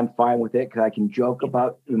fine. I'm fine with it because I can joke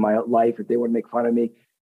about my life. If they want to make fun of me,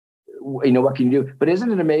 what can you do? But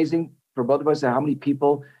isn't it amazing for both of us how many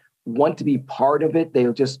people want to be part of it?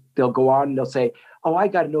 They'll go on and they'll say, oh, I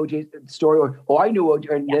got an OJ story, or, oh, I knew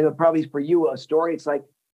OJ. And then probably for you, a story. It's like,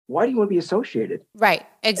 why do you want to be associated? Right.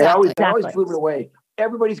 Exactly. I always flew it away.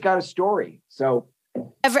 Everybody's got a story. So,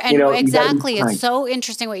 exactly. It's so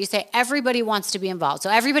interesting what you say. Everybody wants to be involved. So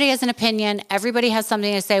everybody has an opinion. Everybody has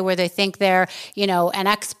something to say where they think they're, an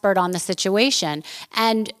expert on the situation.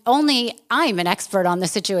 And only I'm an expert on the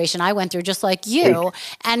situation I went through, just like you.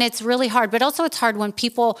 And it's really hard. But also it's hard when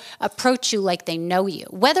people approach you like they know you.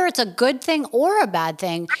 Whether it's a good thing or a bad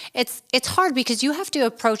thing, it's hard because you have to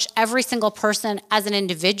approach every single person as an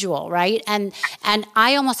individual, right? And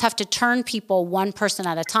I almost have to turn people one person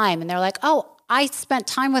at a time. And they're like, oh, I spent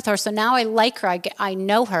time with her, so now I like her. I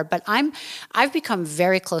know her, but I've become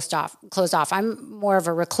very closed off. I'm more of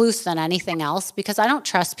a recluse than anything else because I don't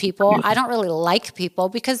trust people. I don't really like people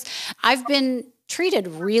because I've been treated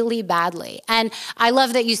really badly. And I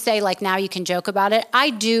love that you say, like, now you can joke about it. I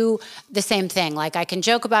do the same thing. Like, I can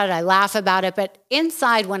joke about it, I laugh about it, but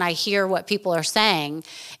inside when I hear what people are saying,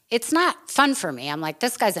 it's not fun for me. I'm like,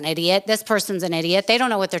 this guy's an idiot. This person's an idiot. They don't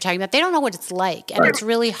know what they're talking about. They don't know what it's like. And it's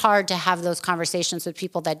really hard to have those conversations with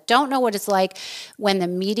people that don't know what it's like when the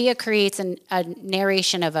media creates a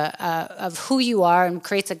narration of who you are and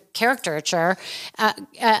creates a caricature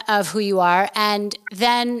of who you are. And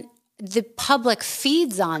then the public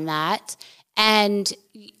feeds on that And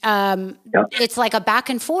it's like a back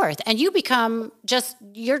and forth, and you become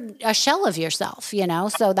you're a shell of yourself,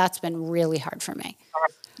 So that's been really hard for me.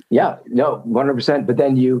 Yeah, no, 100%. But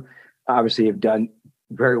then you obviously have done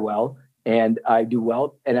very well, and I do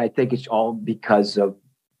well. And I think it's all because of,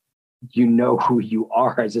 who you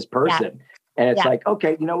are as this person. Yeah. And it's like,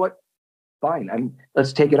 okay, you know what? Fine.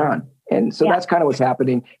 Let's take it on. And so that's kind of what's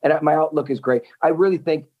happening. And my outlook is great. I really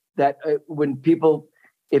think that when people,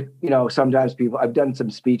 sometimes I've done some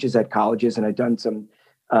speeches at colleges, and I've done some,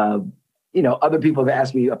 other people have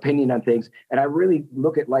asked me opinion on things. And I really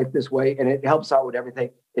look at life this way, and it helps out with everything.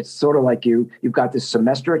 It's sort of like you've got this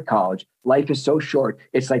semester at college. Life is so short.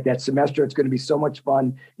 It's like that semester. It's going to be so much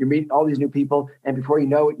fun. You're meeting all these new people. And before you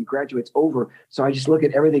know it, you graduate, it's over. So I just look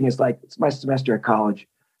at everything as like, it's my semester at college.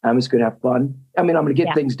 I'm just going to have fun. I mean, I'm going to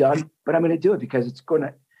get things done, but I'm going to do it because it's going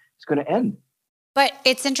to end. But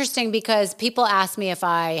it's interesting because people ask me if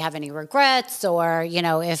I have any regrets, or,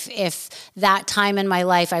 if that time in my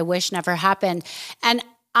life I wish never happened. And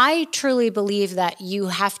I truly believe that you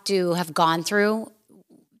have to have gone through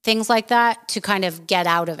things like that to kind of get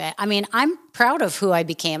out of it. I mean, I'm proud of who I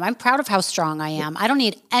became. I'm proud of how strong I am. I don't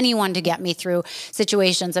need anyone to get me through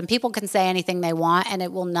situations, and people can say anything they want and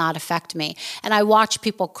it will not affect me. And I watch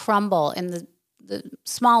people crumble in the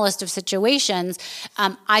smallest of situations.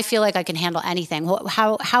 I feel like I can handle anything.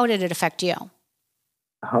 How did it affect you?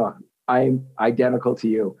 I'm identical to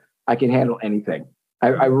you. I can handle anything.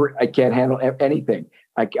 I can't handle anything.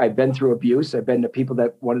 I've been through abuse. I've been to people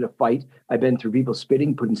that wanted to fight. I've been through people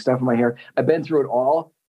spitting, putting stuff in my hair. I've been through it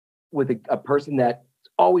all with a person that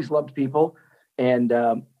always loved people, and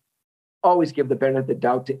always give the benefit of the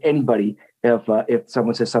doubt to anybody. If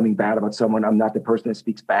someone says something bad about someone, I'm not the person that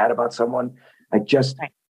speaks bad about someone. I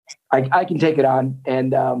can take it on.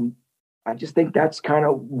 And I just think that's kind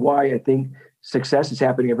of why I think success is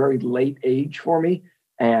happening at a very late age for me.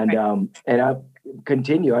 And I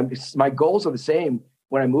continue. My goals are the same.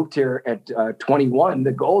 When I moved here at 21,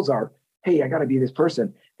 the goals are, hey, I got to be this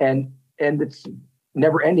person. And it's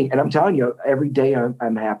never ending. And I'm telling you, every day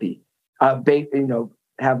I'm happy.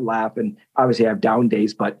 Have laugh, and obviously have down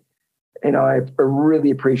days, but I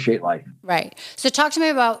really appreciate life. Right. So talk to me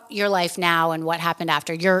about your life now and what happened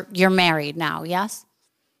after. You're married now, yes?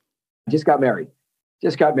 Just got married.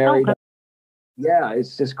 Okay. Yeah,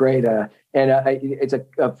 it's just great. It's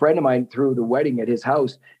a friend of mine threw the wedding at his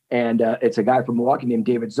house, and it's a guy from Milwaukee named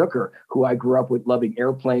David Zucker, who I grew up with, loving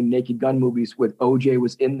Airplane, Naked Gun movies with OJ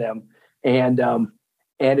was in them. And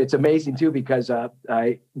it's amazing too, because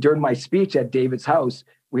during my speech at David's house,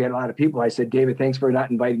 we had a lot of people. I said, David, thanks for not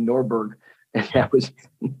inviting Norberg. And that was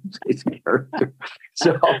his character.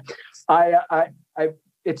 So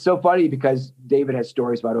it's so funny because David has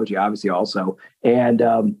stories about OJ, obviously, also. And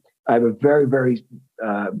I have a very, very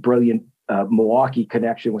brilliant Milwaukee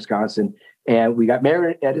connection, Wisconsin. And we got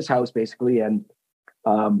married at his house, basically. And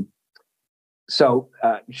so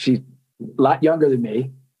she's a lot younger than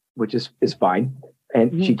me, which is fine.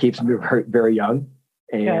 And she keeps me very, very young.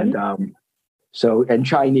 And and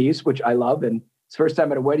Chinese, which I love. And it's the first time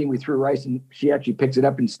at a wedding we threw rice, and she actually picks it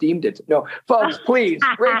up and steamed it. No, folks, please.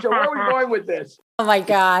 Rachel, where are we going with this? Oh my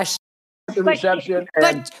gosh. The reception.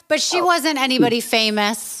 But she wasn't anybody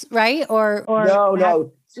famous, right? Or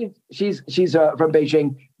no. She's from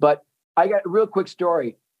Beijing. But I got a real quick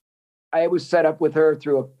story. I was set up with her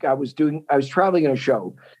I was traveling in a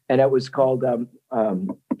show, and it was called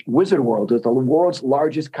Wizard World. It was the world's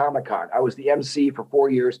largest Comic-Con. I was the MC for 4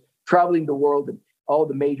 years, traveling the world and all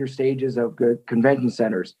the major stages of convention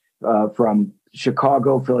centers from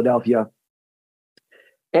Chicago, Philadelphia.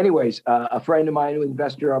 Anyways, a friend of mine, an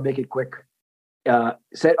investor, I'll make it quick,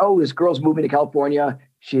 said, oh, this girl's moving to California.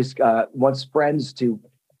 She's wants friends to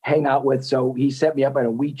hang out with. So he set me up on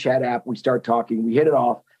a WeChat app. We start talking. We hit it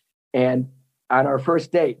off. And on our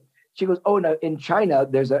first date, she goes, oh, no, in China,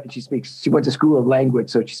 she went to school of language,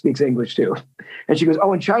 so she speaks English too. And she goes,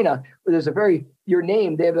 oh, in China, they have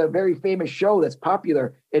a very famous show that's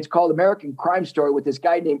popular. It's called American Crime Story with this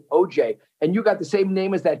guy named OJ. And you got the same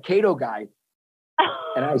name as that Kato guy.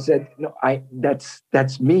 And I said, no,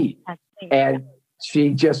 that's me. And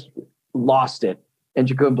she just lost it. And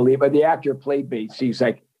she couldn't believe it. But the actor played me. She's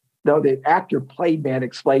like, no, the actor played man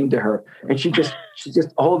explained to her. And she just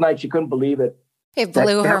the whole night, she couldn't believe it. It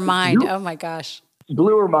blew her mind. Oh my gosh.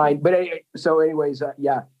 Blew her mind. But so anyways,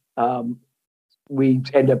 we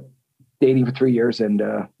ended up dating for 3 years and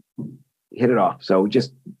hit it off. So we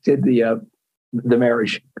just did the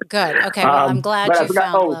marriage. Good. Okay. Well, I'm glad you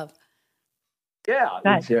found love. Yeah,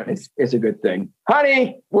 it's a good thing.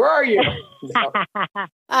 Honey, where are you?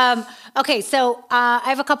 Okay, so I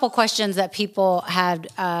have a couple questions that people had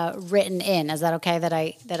written in. Is that okay that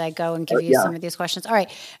I go and give you some of these questions? All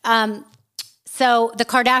right. So the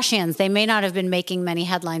Kardashians, they may not have been making many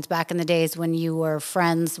headlines back in the days when you were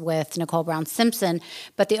friends with Nicole Brown Simpson,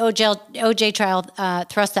 but the OJ trial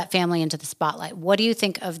thrust that family into the spotlight. What do you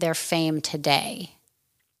think of their fame today?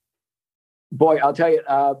 Boy, I'll tell you,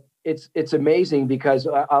 it's amazing because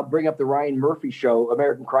I'll bring up the Ryan Murphy show,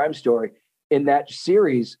 American Crime Story. In that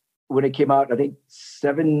series, when it came out, I think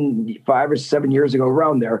 5 or 7 years ago,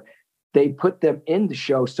 around there, they put them in the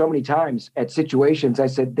show so many times at situations. I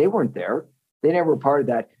said they weren't there. They never were part of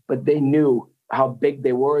that, but they knew how big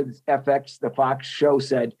they were. This FX, the Fox show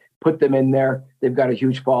said, put them in there. They've got a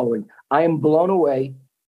huge following. I am blown away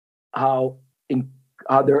how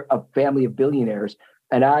they're a family of billionaires.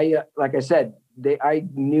 And like I said, I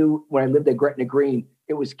knew when I lived at Gretna Green,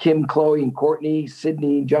 it was Kim, Chloe, and Courtney,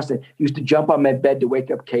 Sydney, and Justin used to jump on my bed to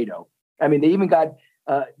wake up Kato. I mean, they even got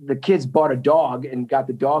the kids bought a dog and got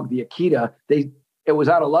the dog the Akita. It was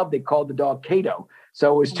out of love. They called the dog Kato.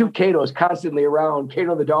 So it was two Katos constantly around,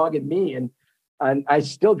 Kato the dog and me, and I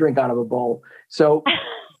still drink out of a bowl. So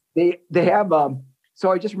they have.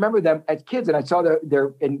 So I just remember them as kids, and I saw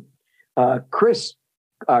they're in Kris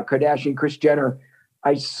Kardashian, Kris Jenner.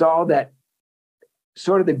 I saw that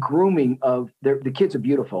sort of the grooming of the kids are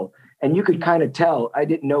beautiful. And you could kind of tell, I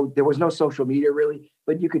didn't know, there was no social media really,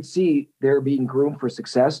 but you could see they're being groomed for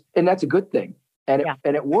success. And that's a good thing. And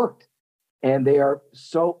it worked. And they are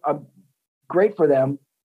so great for them.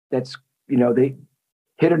 That's, they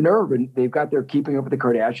hit a nerve and they've got their keeping up with the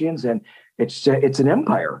Kardashians, and it's an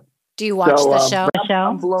empire. Do you watch the show?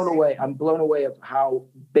 I'm blown away. I'm blown away of how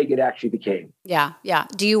big it actually became. Yeah. Yeah.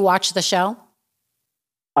 Do you watch the show?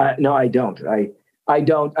 No, I don't. I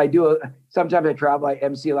don't. Sometimes I travel. I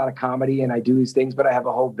MC a lot of comedy, and I do these things. But I have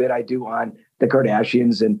a whole bit I do on the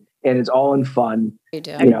Kardashians, and it's all in fun. You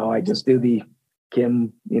do. I just do the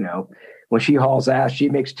Kim. When she hauls ass, she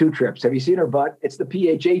makes 2 trips. Have you seen her butt? It's the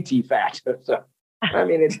PHAT fat. So I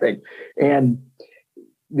mean, it's big, and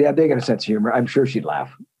yeah, they got a sense of humor. I'm sure she'd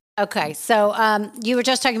laugh. Okay. So you were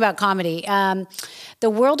just talking about comedy. The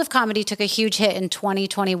world of comedy took a huge hit in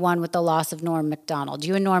 2021 with the loss of Norm Macdonald.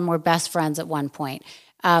 You and Norm were best friends at one point,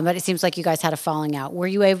 but it seems like you guys had a falling out. Were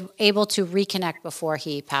you able to reconnect before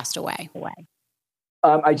he passed away?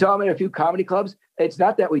 I saw him in a few comedy clubs. It's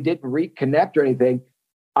not that we didn't reconnect or anything.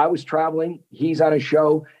 I was traveling. He's on a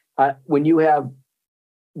show. When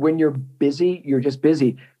you're busy, you're just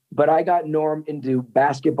busy. But I got Norm into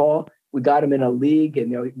basketball. We got him in a league,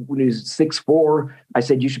 and when he was 6'4", I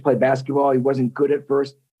said, you should play basketball. He wasn't good at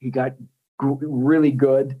first. He got really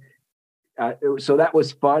good. So that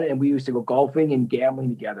was fun, and we used to go golfing and gambling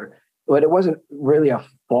together. But it wasn't really a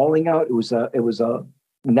falling out. It was a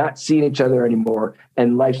not seeing each other anymore,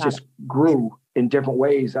 and life just grew in different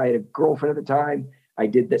ways. I had a girlfriend at the time. I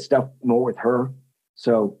did that stuff more with her.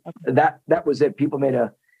 So that was it. People made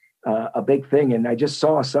a big thing. And I just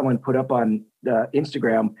saw someone put up on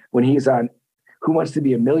Instagram when he's on Who Wants to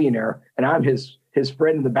Be a Millionaire, and I'm his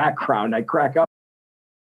friend in the background. I crack up.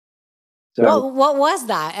 So well, what was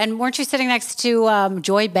that? And weren't you sitting next to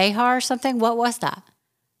Joy Behar or something? What was that?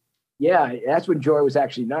 Yeah, that's when Joy was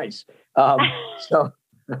actually nice. So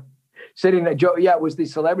sitting there, Joe, it was the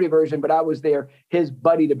celebrity version, but I was there, his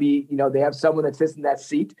buddy to be, they have someone that sits in that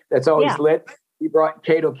seat that's always lit. He brought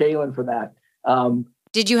Kaelin for that.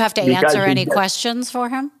 Did you have to answer any questions for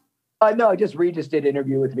him? No, Regis did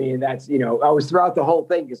interview with me, and that's, I was throughout the whole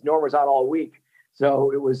thing because Norm was on all week.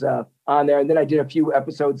 So it was on there. And then I did a few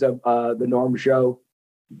episodes of the Norm show.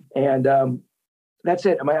 And that's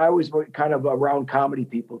it. I was kind of around comedy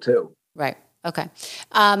people too. Right. Okay.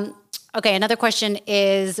 Okay. Another question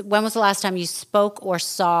is, when was the last time you spoke to or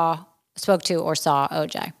saw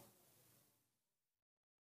OJ?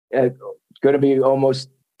 It's going to be almost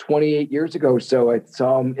 28 years ago. So I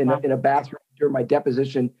saw him in a bathroom during my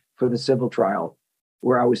deposition for the civil trial,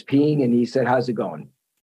 where I was peeing, and he said, "How's it going?"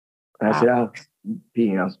 And I said, "Oh,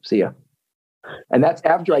 peeing. I'll see ya." And that's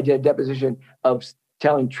after I did a deposition of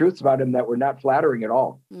telling truths about him that were not flattering at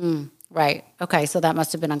all. Right. Okay. So that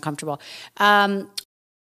must have been uncomfortable. Yeah.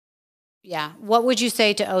 What would you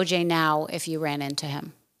say to OJ now if you ran into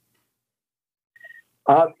him?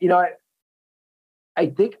 I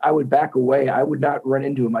think I would back away. I would not run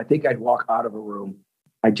into him. I think I'd walk out of a room.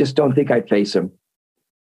 I just don't think I'd face him.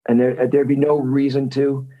 And there'd be no reason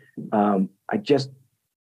to. I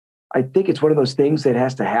think it's one of those things that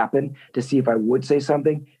has to happen to see if I would say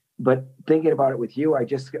something. But thinking about it with you, I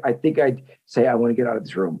think I'd say, I want to get out of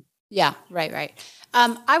this room. Yeah, right, right.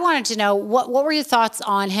 I wanted to know what were your thoughts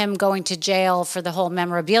on him going to jail for the whole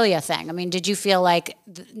memorabilia thing? I mean, did you feel like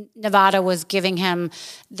Nevada was giving him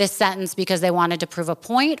this sentence because they wanted to prove a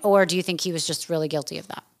point, or do you think he was just really guilty of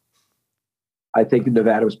that? I think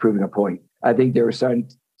Nevada was proving a point. I think they were saying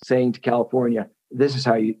to California, "This is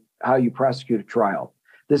how you prosecute a trial.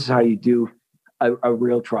 This is how you do a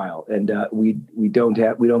real trial." And we don't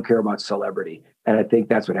care about celebrity. And I think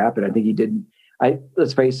that's what happened. I think he didn't.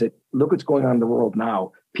 Let's face it. Look what's going on in the world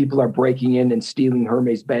now. People are breaking in and stealing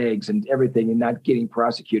Hermes bags and everything, and not getting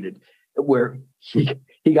prosecuted. Where he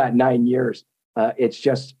got 9 years. It's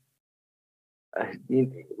just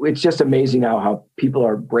amazing how people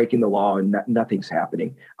are breaking the law and nothing's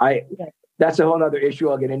happening. That's a whole other issue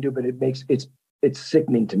I'll get into, but it's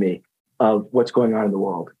sickening to me of what's going on in the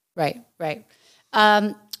world. Right, right.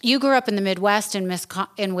 You grew up in the Midwest in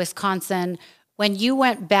Wisconsin. When you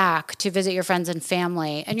went back to visit your friends and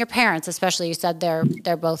family and your parents, especially, you said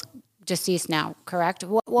they're both deceased now, correct?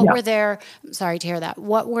 What were their? I'm sorry to hear that.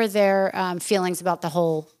 What were their feelings about the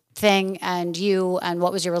whole thing and you, and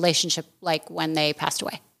what was your relationship like when they passed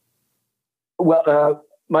away? Well,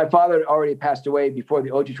 my father had already passed away before the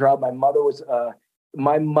OJ trial. My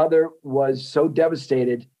mother was so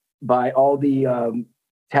devastated by all the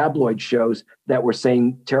tabloid shows that were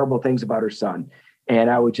saying terrible things about her son.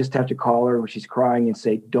 And I would just have to call her when she's crying and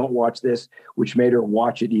say, "Don't watch this," which made her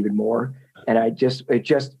watch it even more. And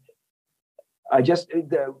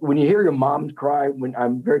when you hear your mom cry, when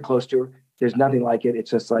I'm very close to her, there's nothing like it.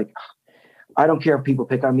 It's just like, I don't care if people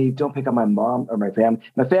pick on me. Don't pick on my mom or my family.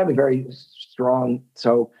 My family very strong.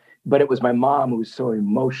 But it was my mom who was so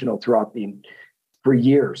emotional for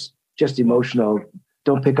years, just emotional.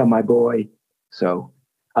 Don't pick on my boy. So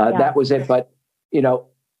that was it. But,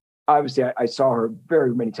 obviously I saw her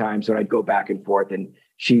very many times when I'd go back and forth, and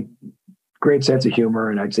great sense of humor.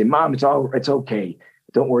 And I'd say, "Mom, it's okay.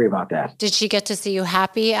 Don't worry about that." Did she get to see you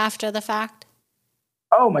happy after the fact?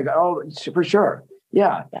 Oh my God. Oh, for sure.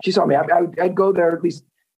 Yeah. She saw me. I'd go there at least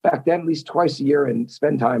back then, at least twice a year, and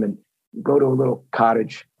spend time and go to a little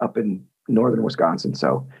cottage up in northern Wisconsin.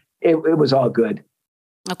 So it was all good.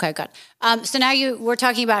 Okay, good. So now we're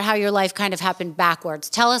talking about how your life kind of happened backwards.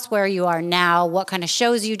 Tell us where you are now, what kind of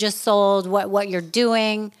shows you just sold, what you're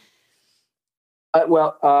doing.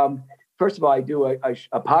 First of all, I do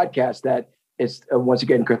a podcast that is once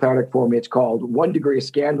again cathartic for me. It's called 1 Degree of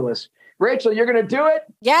Scandalous. Rachel, you're going to do it?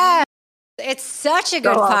 Yeah. It's such a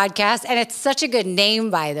good podcast, and it's such a good name,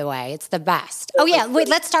 by the way. It's the best. Oh, yeah. Wait,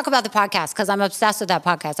 let's talk about the podcast, because I'm obsessed with that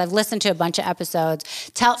podcast. I've listened to a bunch of episodes.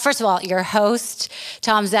 First of all, your host,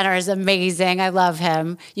 Tom Zenner, is amazing. I love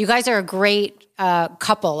him. You guys are a great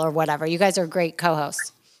couple or whatever. You guys are great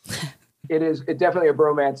co-hosts. It's definitely a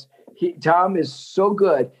bromance. Tom is so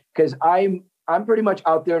good, because I'm pretty much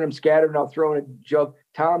out there and I'm scattered and I'll throw in a joke.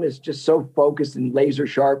 Tom is just so focused and laser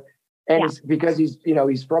sharp. And it's because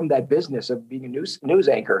he's from that business of being a news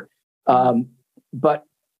anchor. But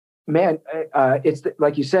man, it's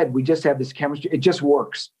like you said, we just have this chemistry. It just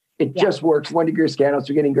works. It just works. 1 Degree of Scandalous.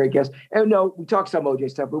 We're getting great guests. And no, we talk some OJ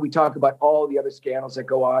stuff, but we talk about all the other scandals that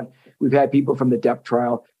go on. We've had people from the Depp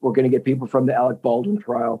trial. We're going to get people from the Alec Baldwin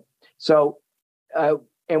trial. So,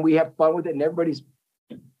 and we have fun with it, and everybody's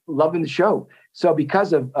loving the show. So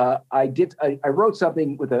because of, I wrote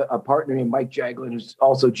something with a partner named Mike Jaglin, who's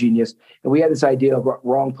also genius. And we had this idea of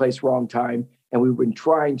wrong place, wrong time. And we've been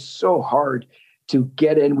trying so hard to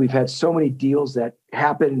get in. We've had so many deals that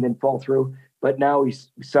happen and then fall through. But now we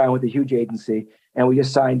signed with a huge agency, and we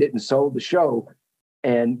just signed it and sold the show.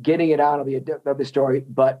 And getting it out will be another story.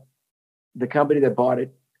 But the company that bought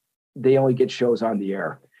it, they only get shows on the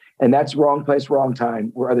air. And that's Wrong Place, Wrong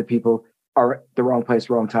Time, where other people are at the wrong place,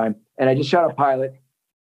 wrong time. And I just shot a pilot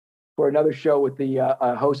for another show with the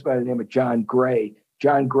host by the name of John Gray.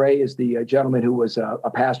 John Gray is the gentleman who was a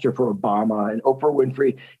pastor for Obama and Oprah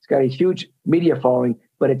Winfrey. He's got a huge media following,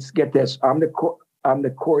 but get this, I'm the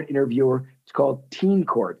court interviewer. It's called Teen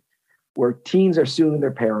Court, where teens are suing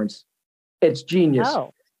their parents. It's genius.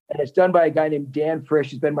 Oh. And it's done by a guy named Dan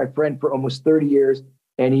Frisch. He's been my friend for almost 30 years.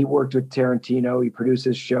 And he worked with Tarantino. He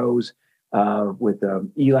produces shows with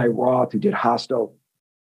Eli Roth, who did Hostel.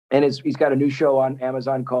 And he's got a new show on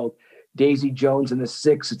Amazon called Daisy Jones and the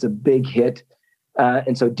Six. It's a big hit.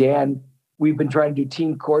 And so Dan, we've been trying to do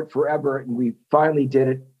Teen Court forever, and we finally did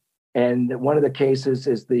it. And one of the cases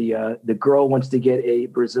is the girl wants to get a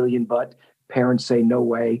Brazilian butt. Parents say no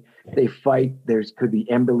way. They fight. Could be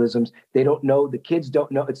embolisms. They don't know. The kids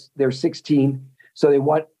don't know. They're 16, so they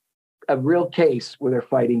want a real case where they're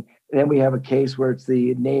fighting. And then we have a case where it's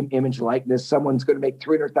the name, image, likeness. Someone's going to make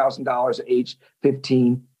 $300,000 at age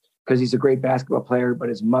 15. because he's a great basketball player, but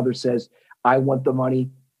his mother says, I want the money.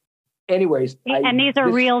 Anyways. And these are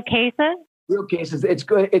real cases? Real cases. It's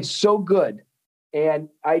good. It's so good. And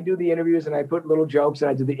I do the interviews and I put little jokes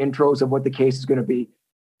and I do the intros of what the case is going to be.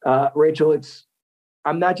 Rachel,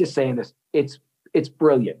 I'm not just saying this. It's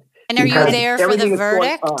brilliant. And are you there for the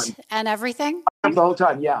verdict and everything? The whole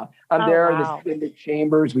time, yeah. I'm there in the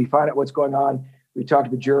chambers. We find out what's going on. We talk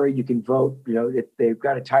to the jury. You can vote. They've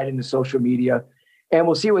got it tied into social media. And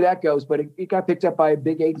we'll see where that goes. But it got picked up by a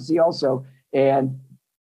big agency also. And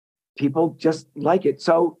people just like it.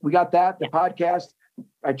 So we got that, the podcast.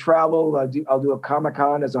 I travel. I'll do a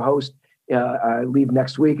Comic-Con as a host. I leave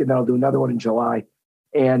next week, and then I'll do another one in July.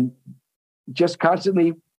 And just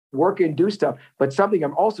constantly work and do stuff. But something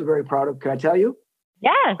I'm also very proud of. Can I tell you?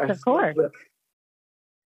 Yes, of course.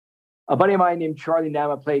 A buddy of mine named Charlie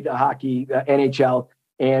Nama played hockey, NHL.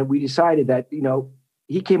 And we decided that,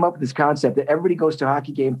 he came up with this concept that everybody goes to a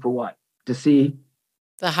hockey game for what? To see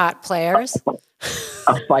the hot players.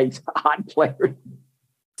 A fight, hot players.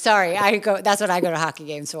 Sorry, that's what I go to hockey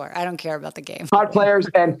games for. I don't care about the game. Hot players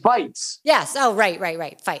and fights. Yes. Oh,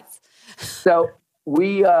 right. Fights. So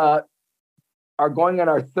we are going on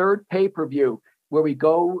our third pay-per-view where we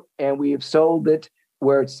go and we have sold it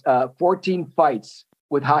where it's 14 fights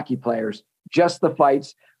with hockey players, just the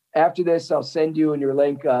fights. After this, I'll send you in your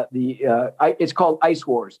link. It's called Ice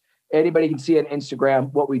Wars. Anybody can see on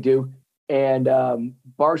Instagram what we do. And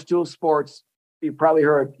Barstool Sports, you probably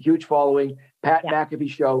heard, huge following. Pat McAfee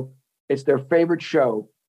show. It's their favorite show.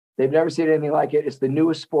 They've never seen anything like it. It's the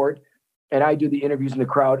newest sport. And I do the interviews in the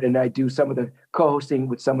crowd, and I do some of the co-hosting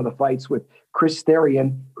with some of the fights with Chris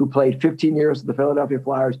Therian, who played 15 years with the Philadelphia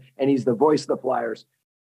Flyers, and he's the voice of the Flyers.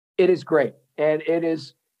 It is great. And it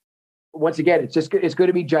is, once again, it's going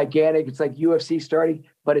to be gigantic. It's like UFC starting,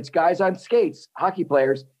 but it's guys on skates, hockey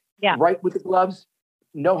players, right with the gloves,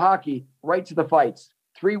 no hockey, right to the fights.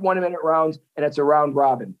 3 1-minute rounds, and it's a round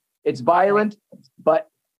robin. It's violent, but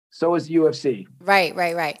so is UFC.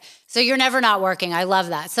 Right. So you're never not working. I love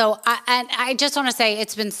that. So I just want to say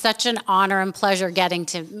it's been such an honor and pleasure getting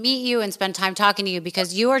to meet you and spend time talking to you,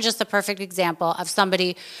 because you are just the perfect example of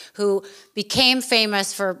somebody who became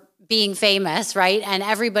famous for being famous, right? And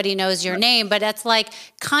everybody knows your name, but it's like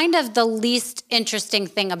kind of the least interesting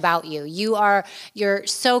thing about you. You're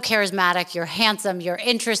so charismatic, you're handsome, you're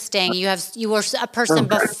interesting. You were a person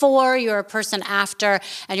before, you're a person after,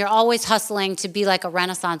 and you're always hustling to be like a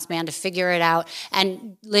Renaissance man, to figure it out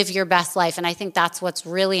and live your best life. And I think that's what's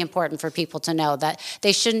really important for people to know, that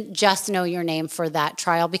they shouldn't just know your name for that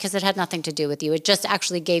trial because it had nothing to do with you. It just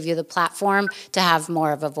actually gave you the platform to have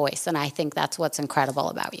more of a voice. And I think that's what's incredible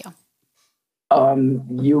about you.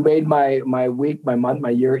 You made my week, my month, my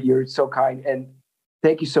year. You're so kind, and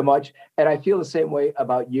thank you so much. And I feel the same way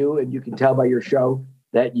about you, and you can tell by your show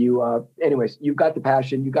that you, anyways, you've got the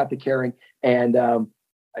passion, you got the caring, and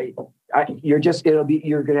you're going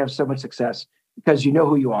to have so much success because you know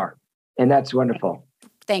who you are, and that's wonderful.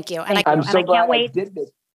 Thank you. And I'm so glad I did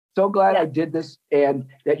this. So glad I did this, and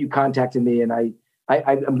that you contacted me, and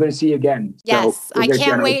I'm going to see you again. Yes, so, I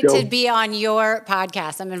can't wait to be on your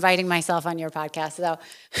podcast. I'm inviting myself on your podcast. So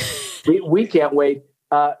we can't wait.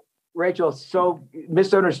 Rachel, so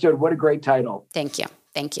Misunderstood. What a great title. Thank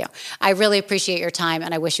you. I really appreciate your time,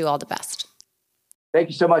 and I wish you all the best. Thank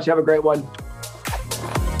you so much. Have a great one.